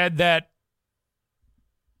said that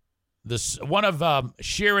one of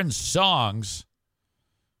Sheeran's songs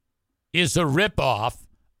is a ripoff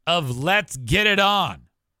of Let's Get It On.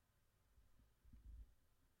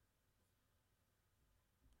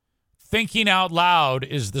 Thinking Out Loud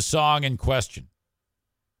is the song in question.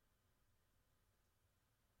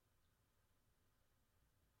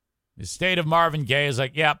 The estate of Marvin Gaye is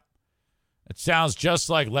like, yep, it sounds just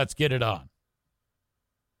like Let's Get It On.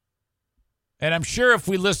 And I'm sure if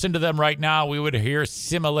we listened to them right now, we would hear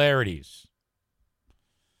similarities.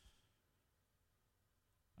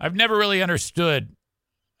 I've never really understood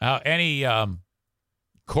how any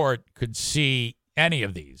court could see any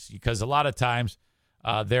of these, because a lot of times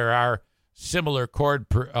there are similar chord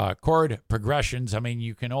progressions. I mean,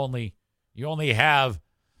 you only have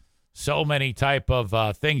so many type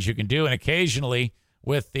of things you can do, and occasionally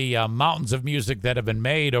with the mountains of music that have been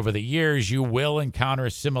made over the years, you will encounter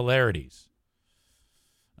similarities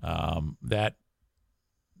that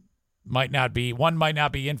might not be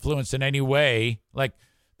influenced in any way. Like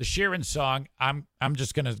the Sheeran song, I'm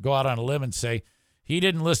just going to go out on a limb and say he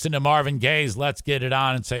didn't listen to Marvin Gaye's Let's Get It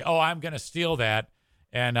On and say, oh, I'm going to steal that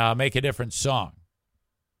and make a different song.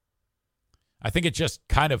 I think it just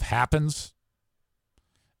kind of happens.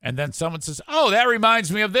 And then someone says, oh, that reminds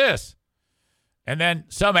me of this. And then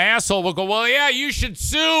some asshole will go, well, yeah, you should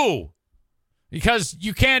sue. Because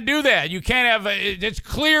you can't do that. You can't have, it's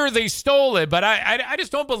clear they stole it, but I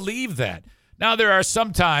just don't believe that. Now, there are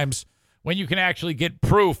some times when you can actually get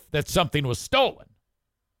proof that something was stolen.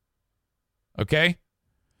 Okay?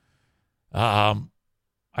 I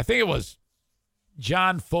think it was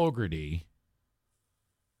John Fogerty.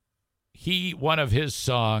 One of his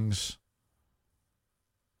songs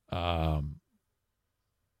with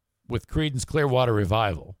Creedence Clearwater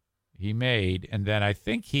Revival, he made, and then I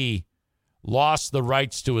think he lost the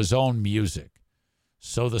rights to his own music.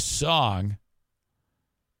 So the song,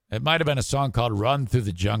 it might have been a song called Run Through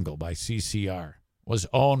the Jungle by CCR, was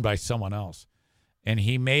owned by someone else. And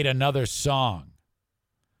he made another song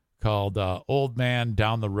called Old Man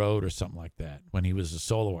Down the Road or something like that when he was a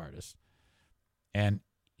solo artist. And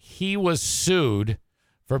he was sued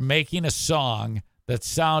for making a song that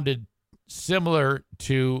sounded similar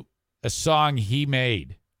to a song he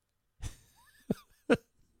made.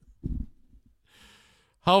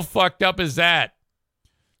 How fucked up is that?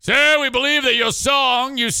 Sir, we believe that your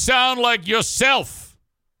song, you sound like yourself.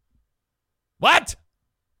 What?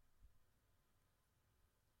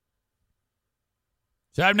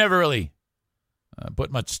 So I've never really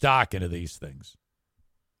put much stock into these things.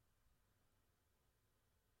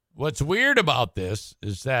 What's weird about this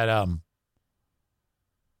is that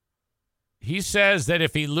he says that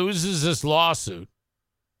if he loses this lawsuit,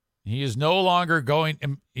 he's no longer going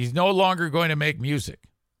to make music.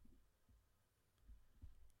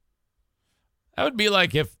 That would be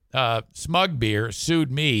like if Smug Beer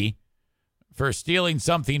sued me for stealing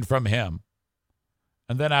something from him,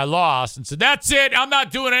 and then I lost and said, that's it, I'm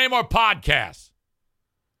not doing any more podcasts.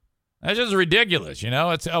 That's just ridiculous, you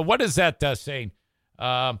know? It's what is that saying?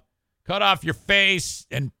 Cut off your face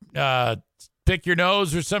and pick your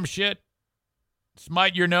nose or some shit.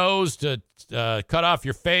 Smite your nose to cut off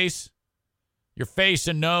your face. Your face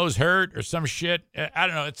and nose hurt or some shit. I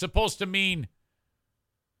don't know. It's supposed to mean,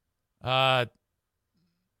 I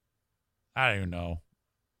don't even know.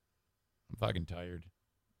 I'm fucking tired.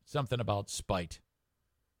 Something about spite.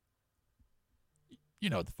 You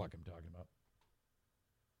know what the fuck I'm talking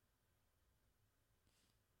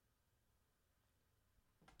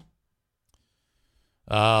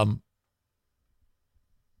about.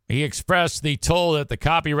 He expressed the toll that the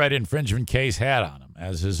copyright infringement case had on him,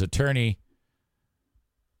 as his attorney,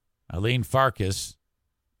 Eileen Farkas,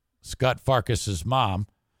 Scott Farkas's mom,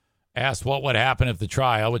 asked what would happen if the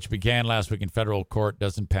trial, which began last week in federal court,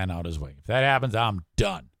 doesn't pan out his way. If that happens, I'm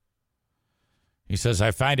done. He says, I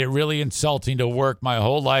find it really insulting to work my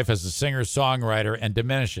whole life as a singer-songwriter and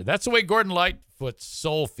diminish it. That's the way Gordon Lightfoot's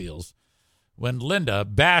soul feels when Linda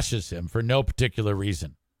bashes him for no particular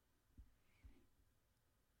reason.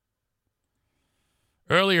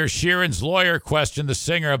 Earlier, Sheeran's lawyer questioned the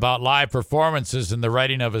singer about live performances in the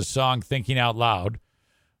writing of his song Thinking Out Loud,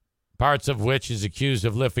 parts of which is accused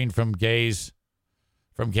of lifting from Gaye's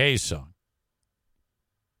song.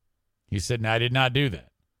 He said, no, I did not do that.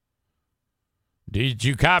 Did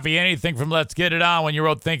you copy anything from Let's Get It On when you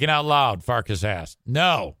wrote Thinking Out Loud? Farkas asked.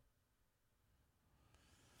 No.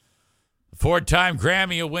 The four-time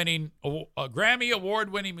Grammy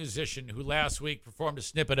Award-winning musician who last week performed a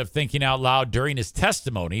snippet of Thinking Out Loud during his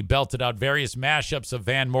testimony belted out various mashups of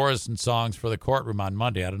Van Morrison songs for the courtroom on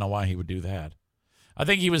Monday. I don't know why he would do that. I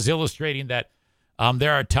think he was illustrating that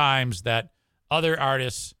there are times that other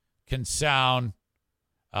artists can sound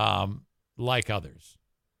like others.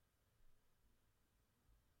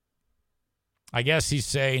 I guess he's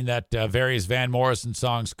saying that various Van Morrison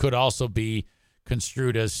songs could also be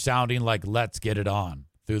construed as sounding like Let's Get It On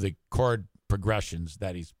through the chord progressions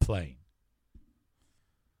that he's playing.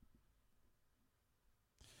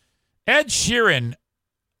 Ed Sheeran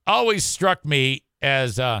always struck me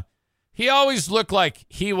as he always looked like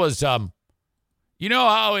he was you know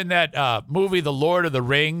how in that movie The Lord of the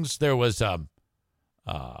Rings there was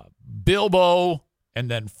Bilbo and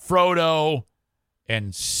then Frodo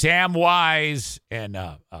and Samwise and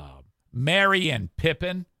Merry and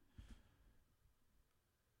Pippin.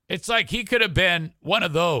 It's like he could have been one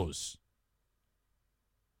of those.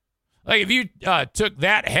 Like if you took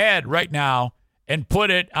that head right now and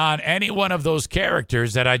put it on any one of those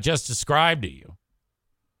characters that I just described to you,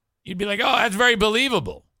 you'd be like, oh, that's very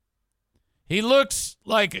believable. He looks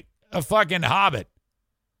like a fucking hobbit.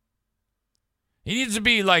 He needs to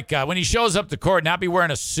be like, when he shows up to court, not be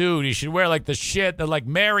wearing a suit. He should wear like the shit that like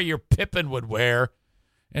Merry or Pippin would wear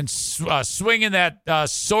and swinging that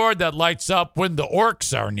sword that lights up when the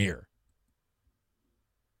orcs are near.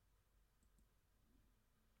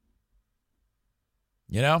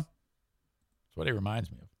 You know? That's what he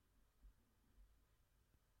reminds me of.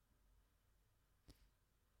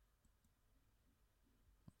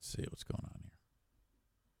 Let's see what's going on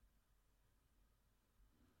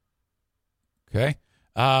here. Okay.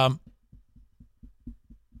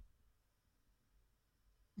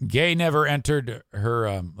 Gay never entered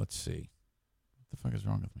her, let's see. What the fuck is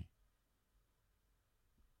wrong with me?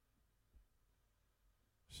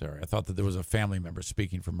 Sorry, I thought that there was a family member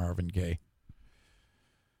speaking for Marvin Gaye.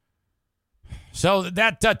 So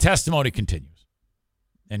that testimony continues.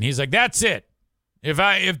 And he's like, that's it. If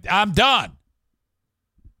I'm done.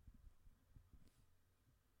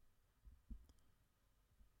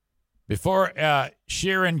 Before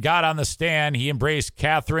Sheeran got on the stand, he embraced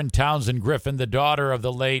Catherine Townsend Griffin, the daughter of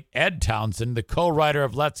the late Ed Townsend, the co-writer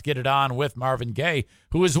of Let's Get It On with Marvin Gaye,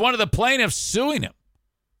 who is one of the plaintiffs suing him.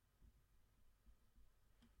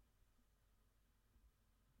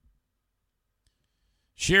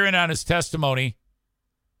 Sheeran on his testimony,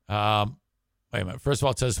 wait a minute. First of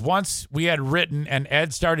all, it says, once we had written and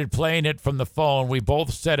Ed started playing it from the phone, we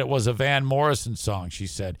both said it was a Van Morrison song, she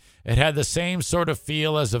said. It had the same sort of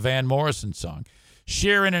feel as a Van Morrison song.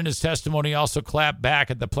 Sheeran in his testimony also clapped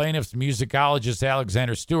back at the plaintiff's musicologist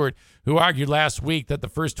Alexander Stewart, who argued last week that the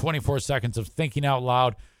first 24 seconds of Thinking Out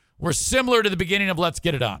Loud were similar to the beginning of Let's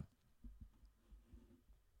Get It On.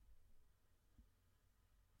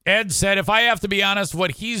 Ed said, if I have to be honest,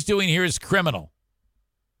 what he's doing here is criminal.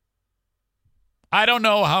 I don't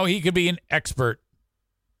know how he could be an expert.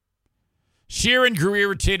 Sheeran grew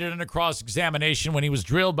irritated in a cross-examination when he was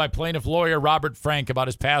drilled by plaintiff lawyer Robert Frank about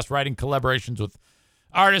his past writing collaborations with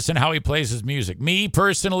artists and how he plays his music. Me,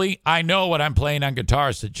 personally, I know what I'm playing on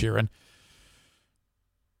guitar, said Sheeran.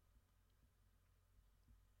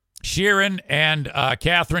 Sheeran and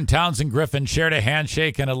Catherine Townsend Griffin shared a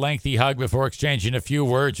handshake and a lengthy hug before exchanging a few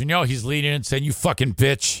words. You know, he's leaning and saying, you fucking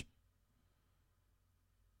bitch.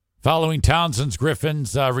 Following Townsend's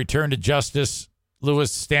Griffin's return to Justice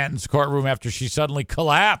Louis Stanton's courtroom after she suddenly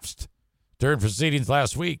collapsed during proceedings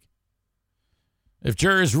last week. If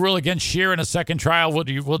jurors rule against Sheeran, a second trial will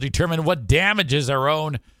determine what damages are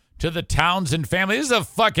owed to the Townsend family. This is a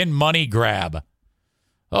fucking money grab.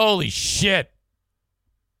 Holy shit.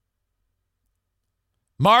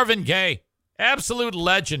 Marvin Gaye, absolute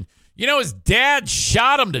legend. You know, his dad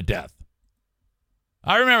shot him to death.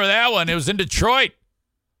 I remember that one. It was in Detroit,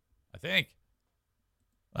 I think.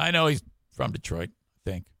 I know he's from Detroit,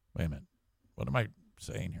 I think. Wait a minute. What am I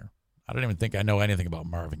saying here? I don't even think I know anything about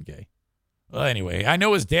Marvin Gaye. Well, anyway, I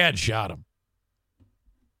know his dad shot him.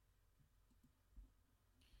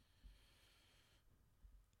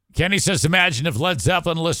 Kenny says, imagine if Led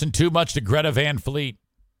Zeppelin listened too much to Greta Van Fleet.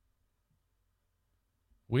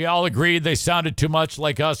 We all agreed they sounded too much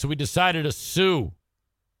like us, so we decided to sue.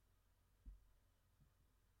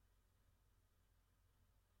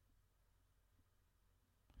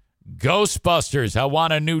 Ghostbusters, I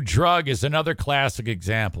Want a New Drug is another classic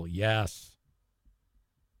example. Yes.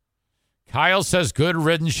 Kyle says, good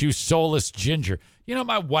riddance, you soulless ginger. You know,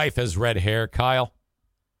 my wife has red hair, Kyle.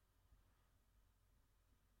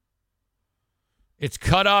 It's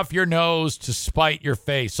cut off your nose to spite your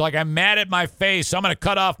face. So, like, I'm mad at my face, so I'm going to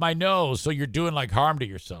cut off my nose so you're doing, like, harm to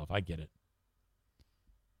yourself. I get it.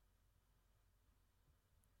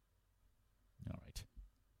 All right.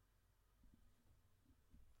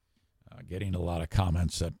 Getting a lot of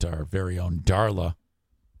comments that our very own Darla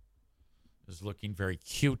is looking very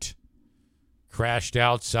cute. Crashed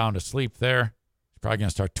out, sound asleep there. She's probably going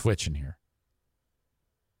to start twitching here.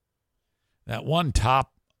 That one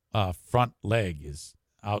top front leg is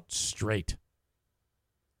out straight.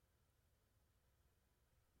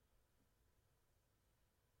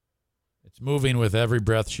 It's moving with every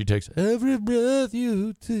breath she takes. Every breath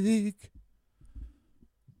you take.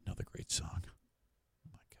 Another great song.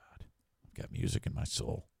 Oh my God. I've got music in my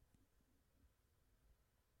soul.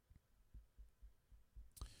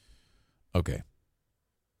 Okay.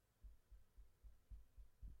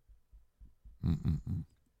 I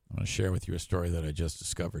want to share with you a story that I just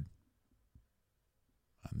discovered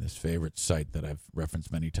on this favorite site that I've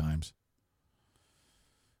referenced many times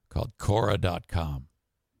called Quora.com.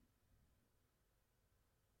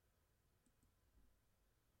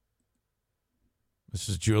 This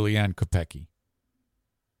is Julianne Kopecky.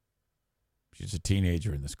 She's a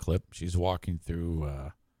teenager in this clip. She's walking through,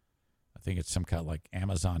 I think it's some kind of like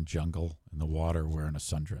Amazon jungle in the water wearing a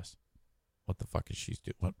sundress. What the fuck is she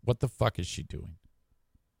doing? What the fuck is she doing?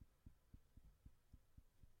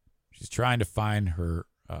 She's trying to find her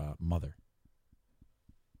mother.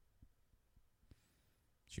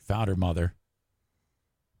 She found her mother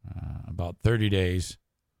about 30 days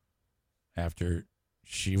after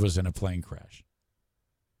she was in a plane crash.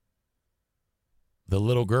 The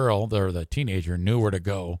little girl, or the teenager, knew where to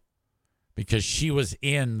go because she was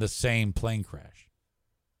in the same plane crash.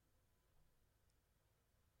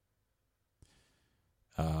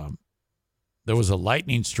 There was a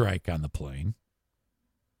lightning strike on the plane,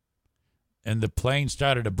 and the plane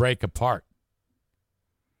started to break apart.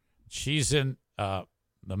 She's in the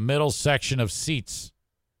middle section of seats.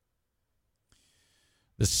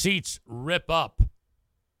 The seats rip up,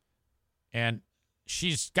 and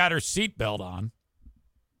she's got her seatbelt on.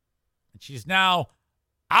 And she's now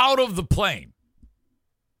out of the plane.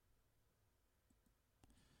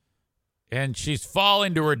 And she's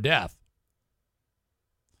falling to her death.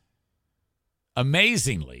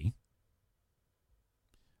 Amazingly,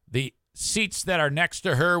 the seats that are next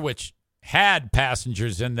to her, which had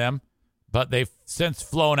passengers in them, but they've since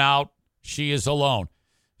flown out, she is alone.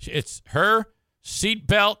 It's her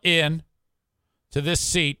seatbelt in to this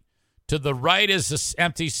seat. To the right is an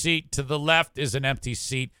empty seat. To the left is an empty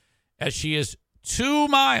seat. As she is 2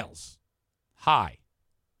 miles high.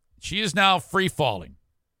 She is now free falling.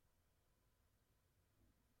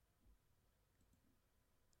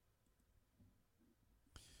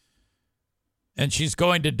 And she's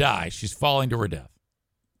going to die. She's falling to her death.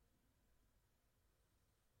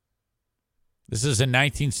 This is in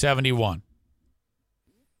 1971.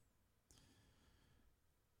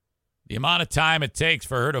 The amount of time it takes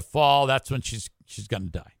for her to fall, that's when she's going to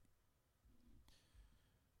die.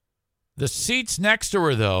 The seats next to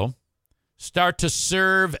her, though, start to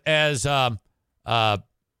serve as catch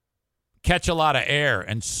a lot of air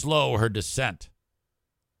and slow her descent.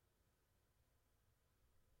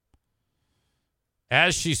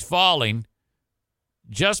 As she's falling,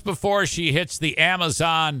 just before she hits the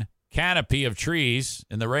Amazon canopy of trees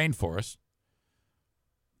in the rainforest,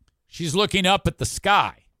 she's looking up at the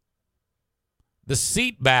sky. The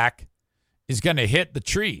seat back is going to hit the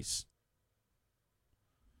trees.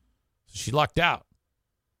 So she lucked out.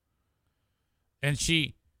 And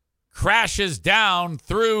she crashes down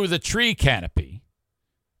through the tree canopy,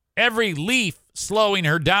 every leaf slowing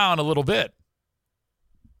her down a little bit.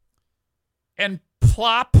 And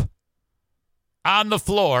plop on the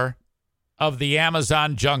floor of the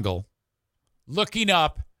Amazon jungle, looking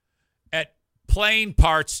up at plane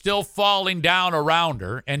parts still falling down around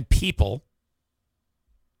her and people.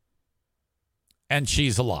 And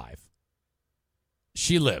she's alive.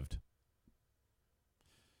 She lived.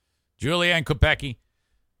 Julianne Kopecky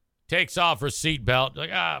takes off her seatbelt,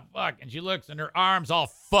 like, fuck. And she looks, and her arm's all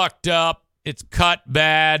fucked up. It's cut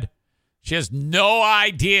bad. She has no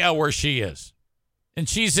idea where she is. And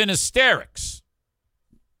she's in hysterics.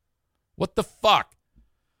 What the fuck?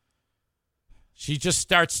 She just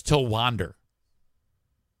starts to wander.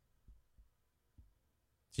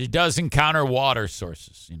 She does encounter water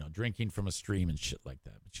sources, drinking from a stream and shit like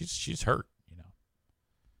that. But she's hurt,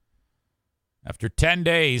 After 10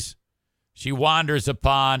 days, she wanders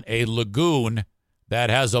upon a lagoon that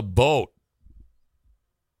has a boat.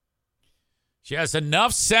 She has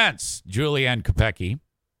enough sense, Julianne Kopecky,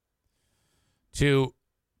 to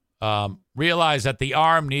realize that the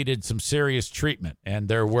arm needed some serious treatment. And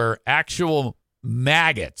there were actual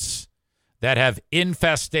maggots that have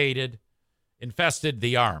infested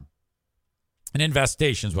the arm. An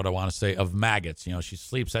infestation is what I want to say, of maggots. She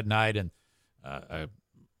sleeps at night, and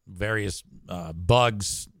various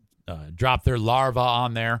bugs drop their larvae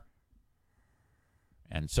on there.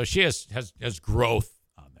 And so she has growth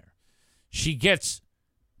on there. She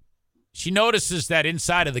notices that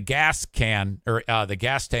inside of the gas can, or the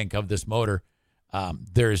gas tank of this motor,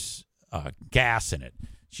 there's gas in it.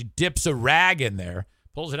 She dips a rag in there,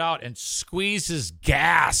 pulls it out, and squeezes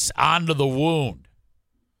gas onto the wound.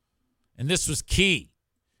 And this was key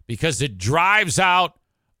because it drives out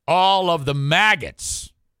all of the maggots.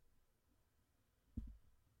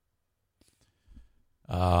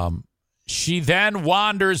 She then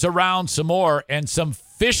wanders around some more, and some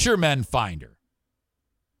fishermen find her.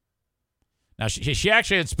 Now, she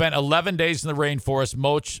actually had spent 11 days in the rainforest,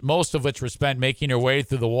 most of which were spent making her way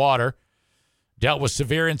through the water, dealt with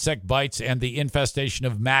severe insect bites and the infestation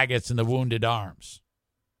of maggots in the wounded arms.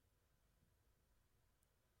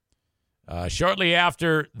 Shortly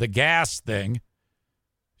after the gas thing,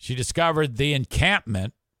 she discovered the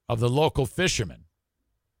encampment of the local fishermen.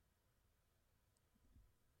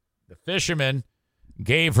 The fishermen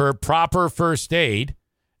gave her proper first aid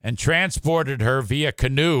and transported her via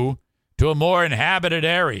canoe to a more inhabited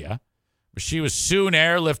area, where she was soon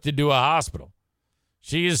airlifted to a hospital.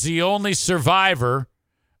 She is the only survivor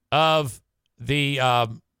of the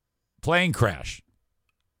plane crash.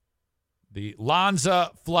 The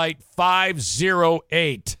Lanza Flight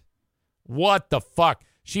 508. What the fuck?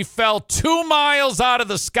 She fell 2 miles out of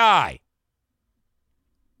the sky.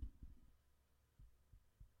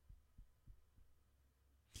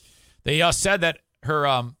 They said that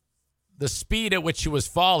her the speed at which she was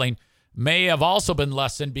falling may have also been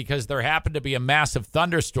lessened because there happened to be a massive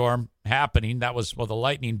thunderstorm happening. That was, the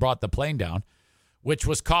lightning brought the plane down, which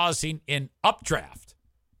was causing an updraft.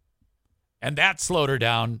 And that slowed her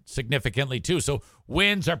down significantly, too. So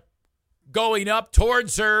winds are going up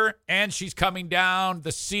towards her, and she's coming down.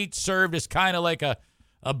 The seat served as kind of like a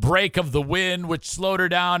break of the wind, which slowed her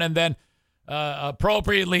down. And then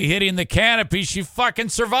appropriately hitting the canopy, she fucking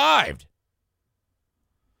survived.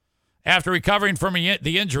 After recovering from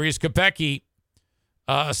the injuries, Kopecky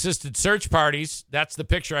assisted search parties. That's the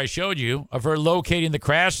picture I showed you of her locating the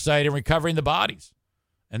crash site and recovering the bodies.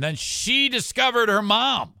 And then she discovered her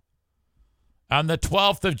mom on the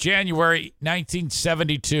 12th of January,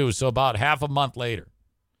 1972, so about half a month later.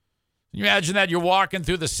 Can you imagine that? You're walking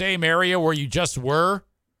through the same area where you just were?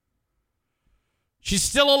 She's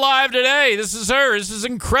still alive today. This is her. This is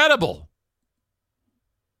incredible.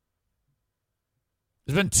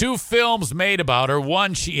 There's been 2 films made about her.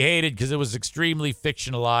 One she hated because it was extremely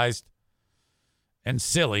fictionalized and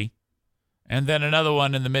silly. And then another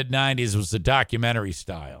one in the mid-'90s was the documentary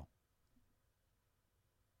style.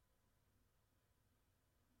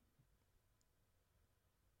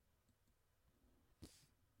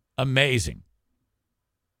 Amazing.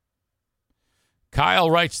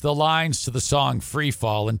 Kyle writes the lines to the song Free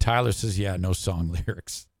Fall, and Tyler says, yeah, no song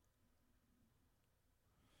lyrics.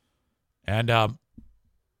 And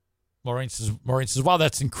Maureen says, wow,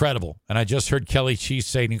 that's incredible. And I just heard Kelly Cheese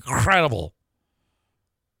say, incredible.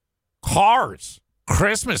 Cars,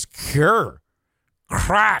 Christmas Cure,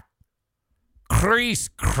 crack, crease,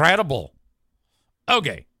 credible.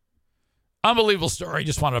 Okay. Unbelievable story.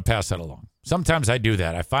 Just wanted to pass that along. Sometimes I do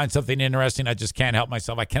that. I find something interesting. I just can't help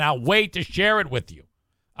myself. I cannot wait to share it with you.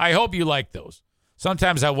 I hope you like those.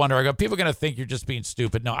 Sometimes I wonder, people are going to think you're just being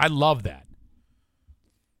stupid. No, I love that.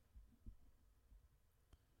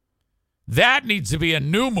 That needs to be a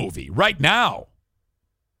new movie right now.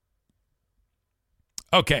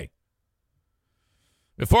 Okay.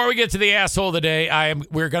 Before we get to the asshole of the day,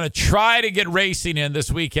 we're going to try to get racing in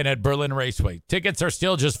this weekend at Berlin Raceway. Tickets are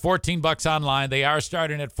still just $14 online. They are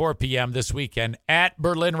starting at 4 p.m. this weekend at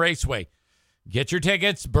Berlin Raceway. Get your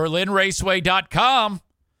tickets, berlinraceway.com.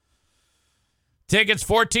 Tickets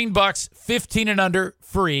 $14, 15 and under,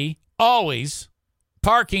 free, always.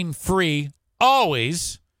 Parking free,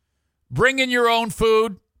 always. Bring in your own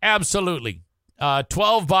food, absolutely.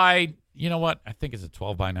 12 by, you know what? I think it's a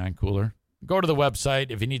 12 by 9 cooler. Go to the website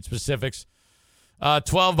if you need specifics.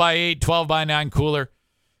 12 by 8, 12 by 9 cooler.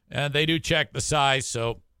 And they do check the size,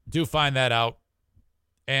 so do find that out.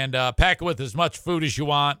 And pack it with as much food as you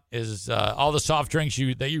want, all the soft drinks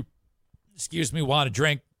that you want to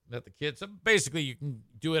drink, that the kids. So basically, you can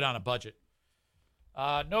do it on a budget.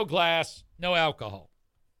 No glass, no alcohol.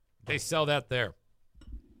 They sell that there.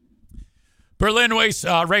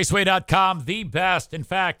 BerlinRaceway.com, the best. In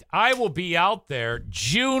fact, I will be out there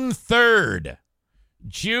June 3rd.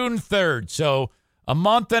 June 3rd. So a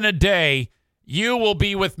month and a day, you will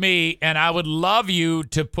be with me, and I would love you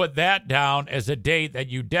to put that down as a date that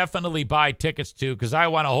you definitely buy tickets to, because I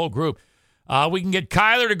want a whole group. We can get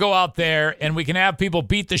Kyler to go out there, and we can have people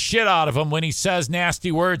beat the shit out of him when he says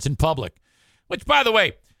nasty words in public. Which, by the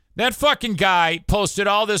way, that fucking guy posted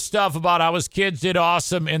all this stuff about how his kids did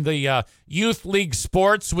awesome in the youth league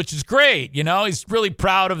sports, which is great. You know, he's really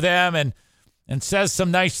proud of them and says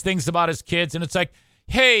some nice things about his kids. And it's like,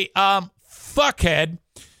 hey, fuckhead,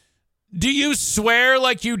 do you swear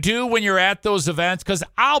like you do when you're at those events? Because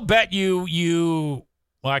I'll bet you,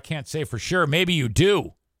 well, I can't say for sure. Maybe you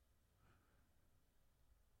do.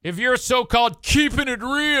 If you're so-called keeping it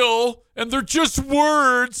real and they're just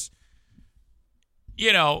words,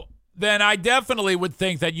 you know, then I definitely would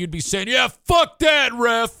think that you'd be saying, yeah, fuck that,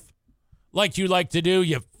 ref. Like you like to do,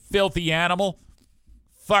 you filthy animal.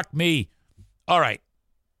 Fuck me. All right.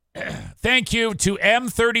 Thank you to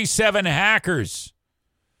M37 Hackers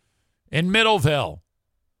in Middleville,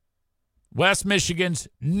 West Michigan's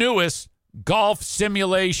newest golf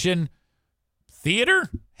simulation theater?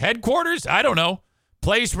 Headquarters? I don't know.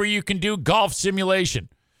 Place where you can do golf simulation.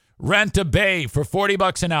 Rent a bay for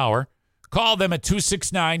 $40 an hour. Call them at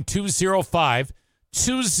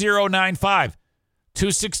 269-205-2095.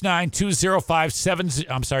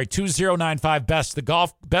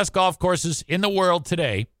 269-205-2095. Best golf courses in the world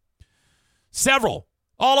today. Several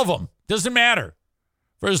All of them. Doesn't matter.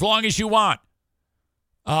 For as long as you want.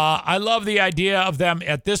 I love the idea of them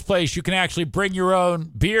at this place. You can actually bring your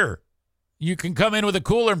own beer. You can come in with a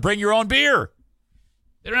cooler and bring your own beer.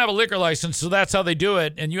 They don't have a liquor license, so that's how they do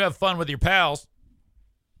it. And you have fun with your pals.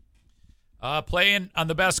 Playing on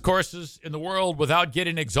the best courses in the world without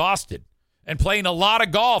getting exhausted. And playing a lot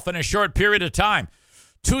of golf in a short period of time.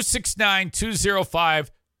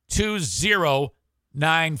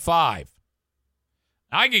 269-205-2095.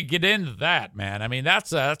 I could get into that, man. I mean,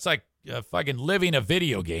 that's like fucking living a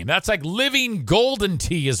video game. That's like living Golden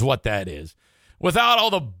Tee is what that is. Without all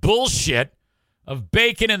the bullshit of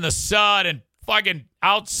baking in the sun and fucking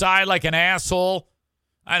outside like an asshole.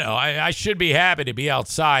 I know, I should be happy to be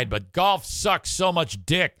outside, but golf sucks so much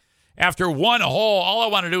dick. After one hole, all I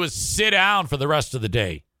want to do is sit down for the rest of the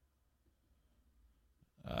day.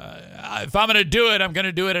 If I'm going to do it, I'm going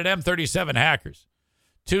to do it at M37 Hackers.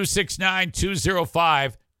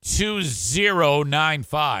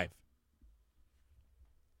 269-205-2095.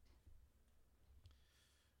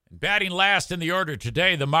 Batting last in the order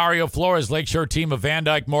today, the Mario Flores Lakeshore team of Van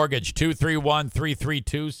Dyke Mortgage,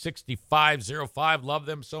 231-332-6505. Love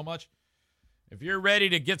them so much. If you're ready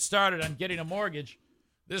to get started on getting a mortgage,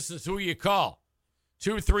 this is who you call.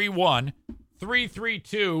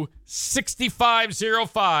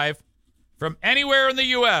 231-332-6505 from anywhere in the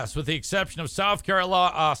U.S., with the exception of South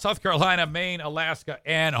Carolina, Maine, Alaska,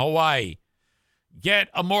 and Hawaii. Get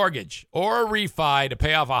a mortgage or a refi to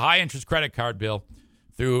pay off a high-interest credit card bill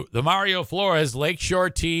through the Mario Flores Lakeshore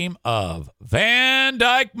team of Van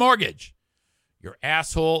Dyke Mortgage. Your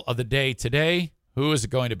asshole of the day today, who is it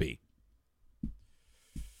going to be?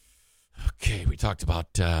 Okay, we talked about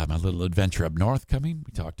my little adventure up north coming.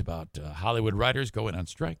 We talked about Hollywood writers going on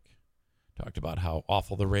strike. Talked about how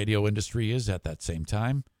awful the radio industry is at that same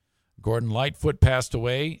time. Gordon Lightfoot passed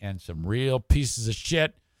away, and some real pieces of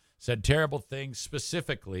shit said terrible things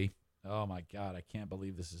specifically. Oh, my God, I can't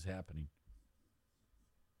believe this is happening.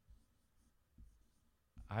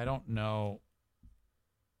 I don't know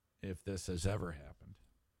if this has ever happened.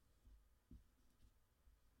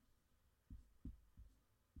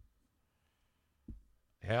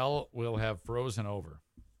 Hell will have frozen over.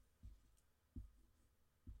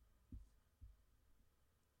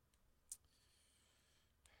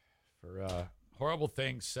 For horrible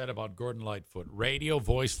things said about Gordon Lightfoot, Radio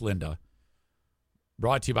Voice Linda,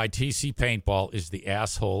 brought to you by TC Paintball, is the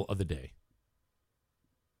asshole of the day.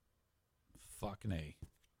 Fucking A.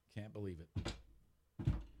 Can't believe it.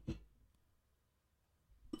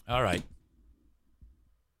 All right.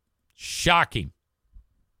 Shocking.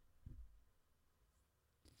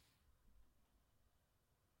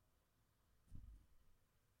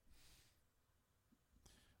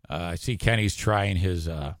 I see Kenny's trying his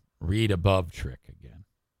read above trick again.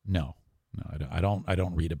 No, I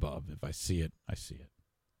don't read above. If I see it, I see it.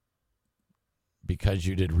 Because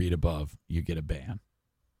you did read above, you get a ban.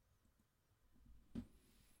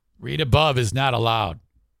 Read above is not allowed.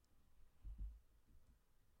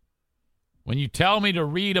 When you tell me to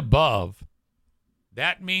read above,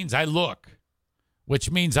 that means I look,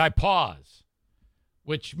 which means I pause,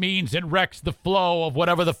 which means it wrecks the flow of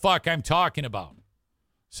whatever the fuck I'm talking about.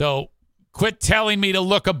 So quit telling me to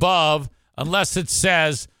look above unless it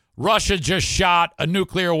says Russia just shot a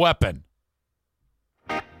nuclear weapon.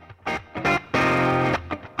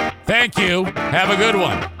 Thank you. Have a good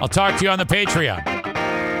one. I'll talk to you on the Patreon.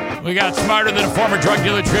 We got Smarter Than a Former Drug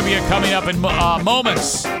Dealer trivia coming up in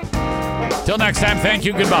moments. Till next time, thank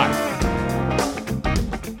you. Goodbye.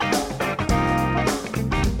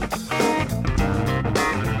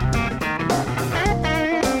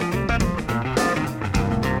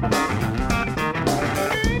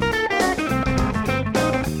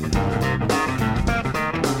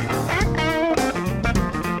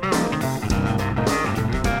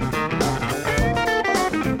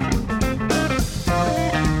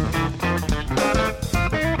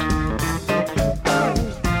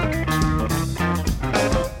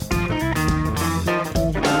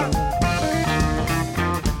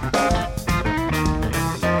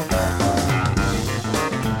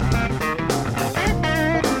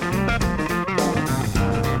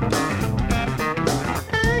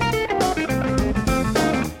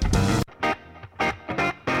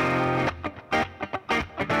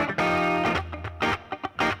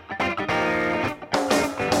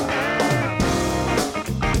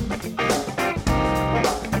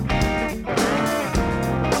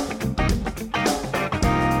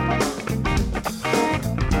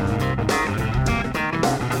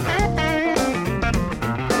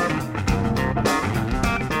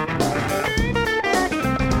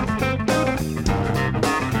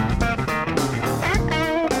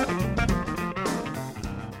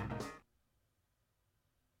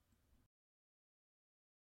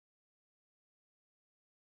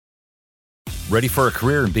 Ready for a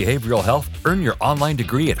career in behavioral health? Earn your online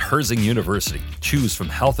degree at Herzing University. Choose from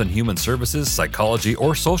health and human services, psychology,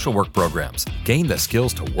 or social work programs. Gain the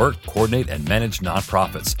skills to work, coordinate, and manage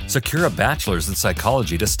nonprofits. Secure a bachelor's in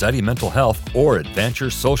psychology to study mental health, or advance your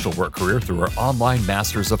social work career through our online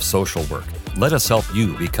Masters of Social Work. Let us help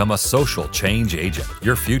you become a social change agent.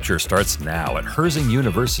 Your future starts now at Herzing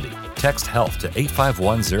University. Text HEALTH to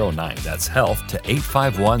 85109. That's HEALTH to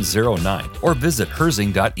 85109. Or visit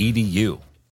herzing.edu.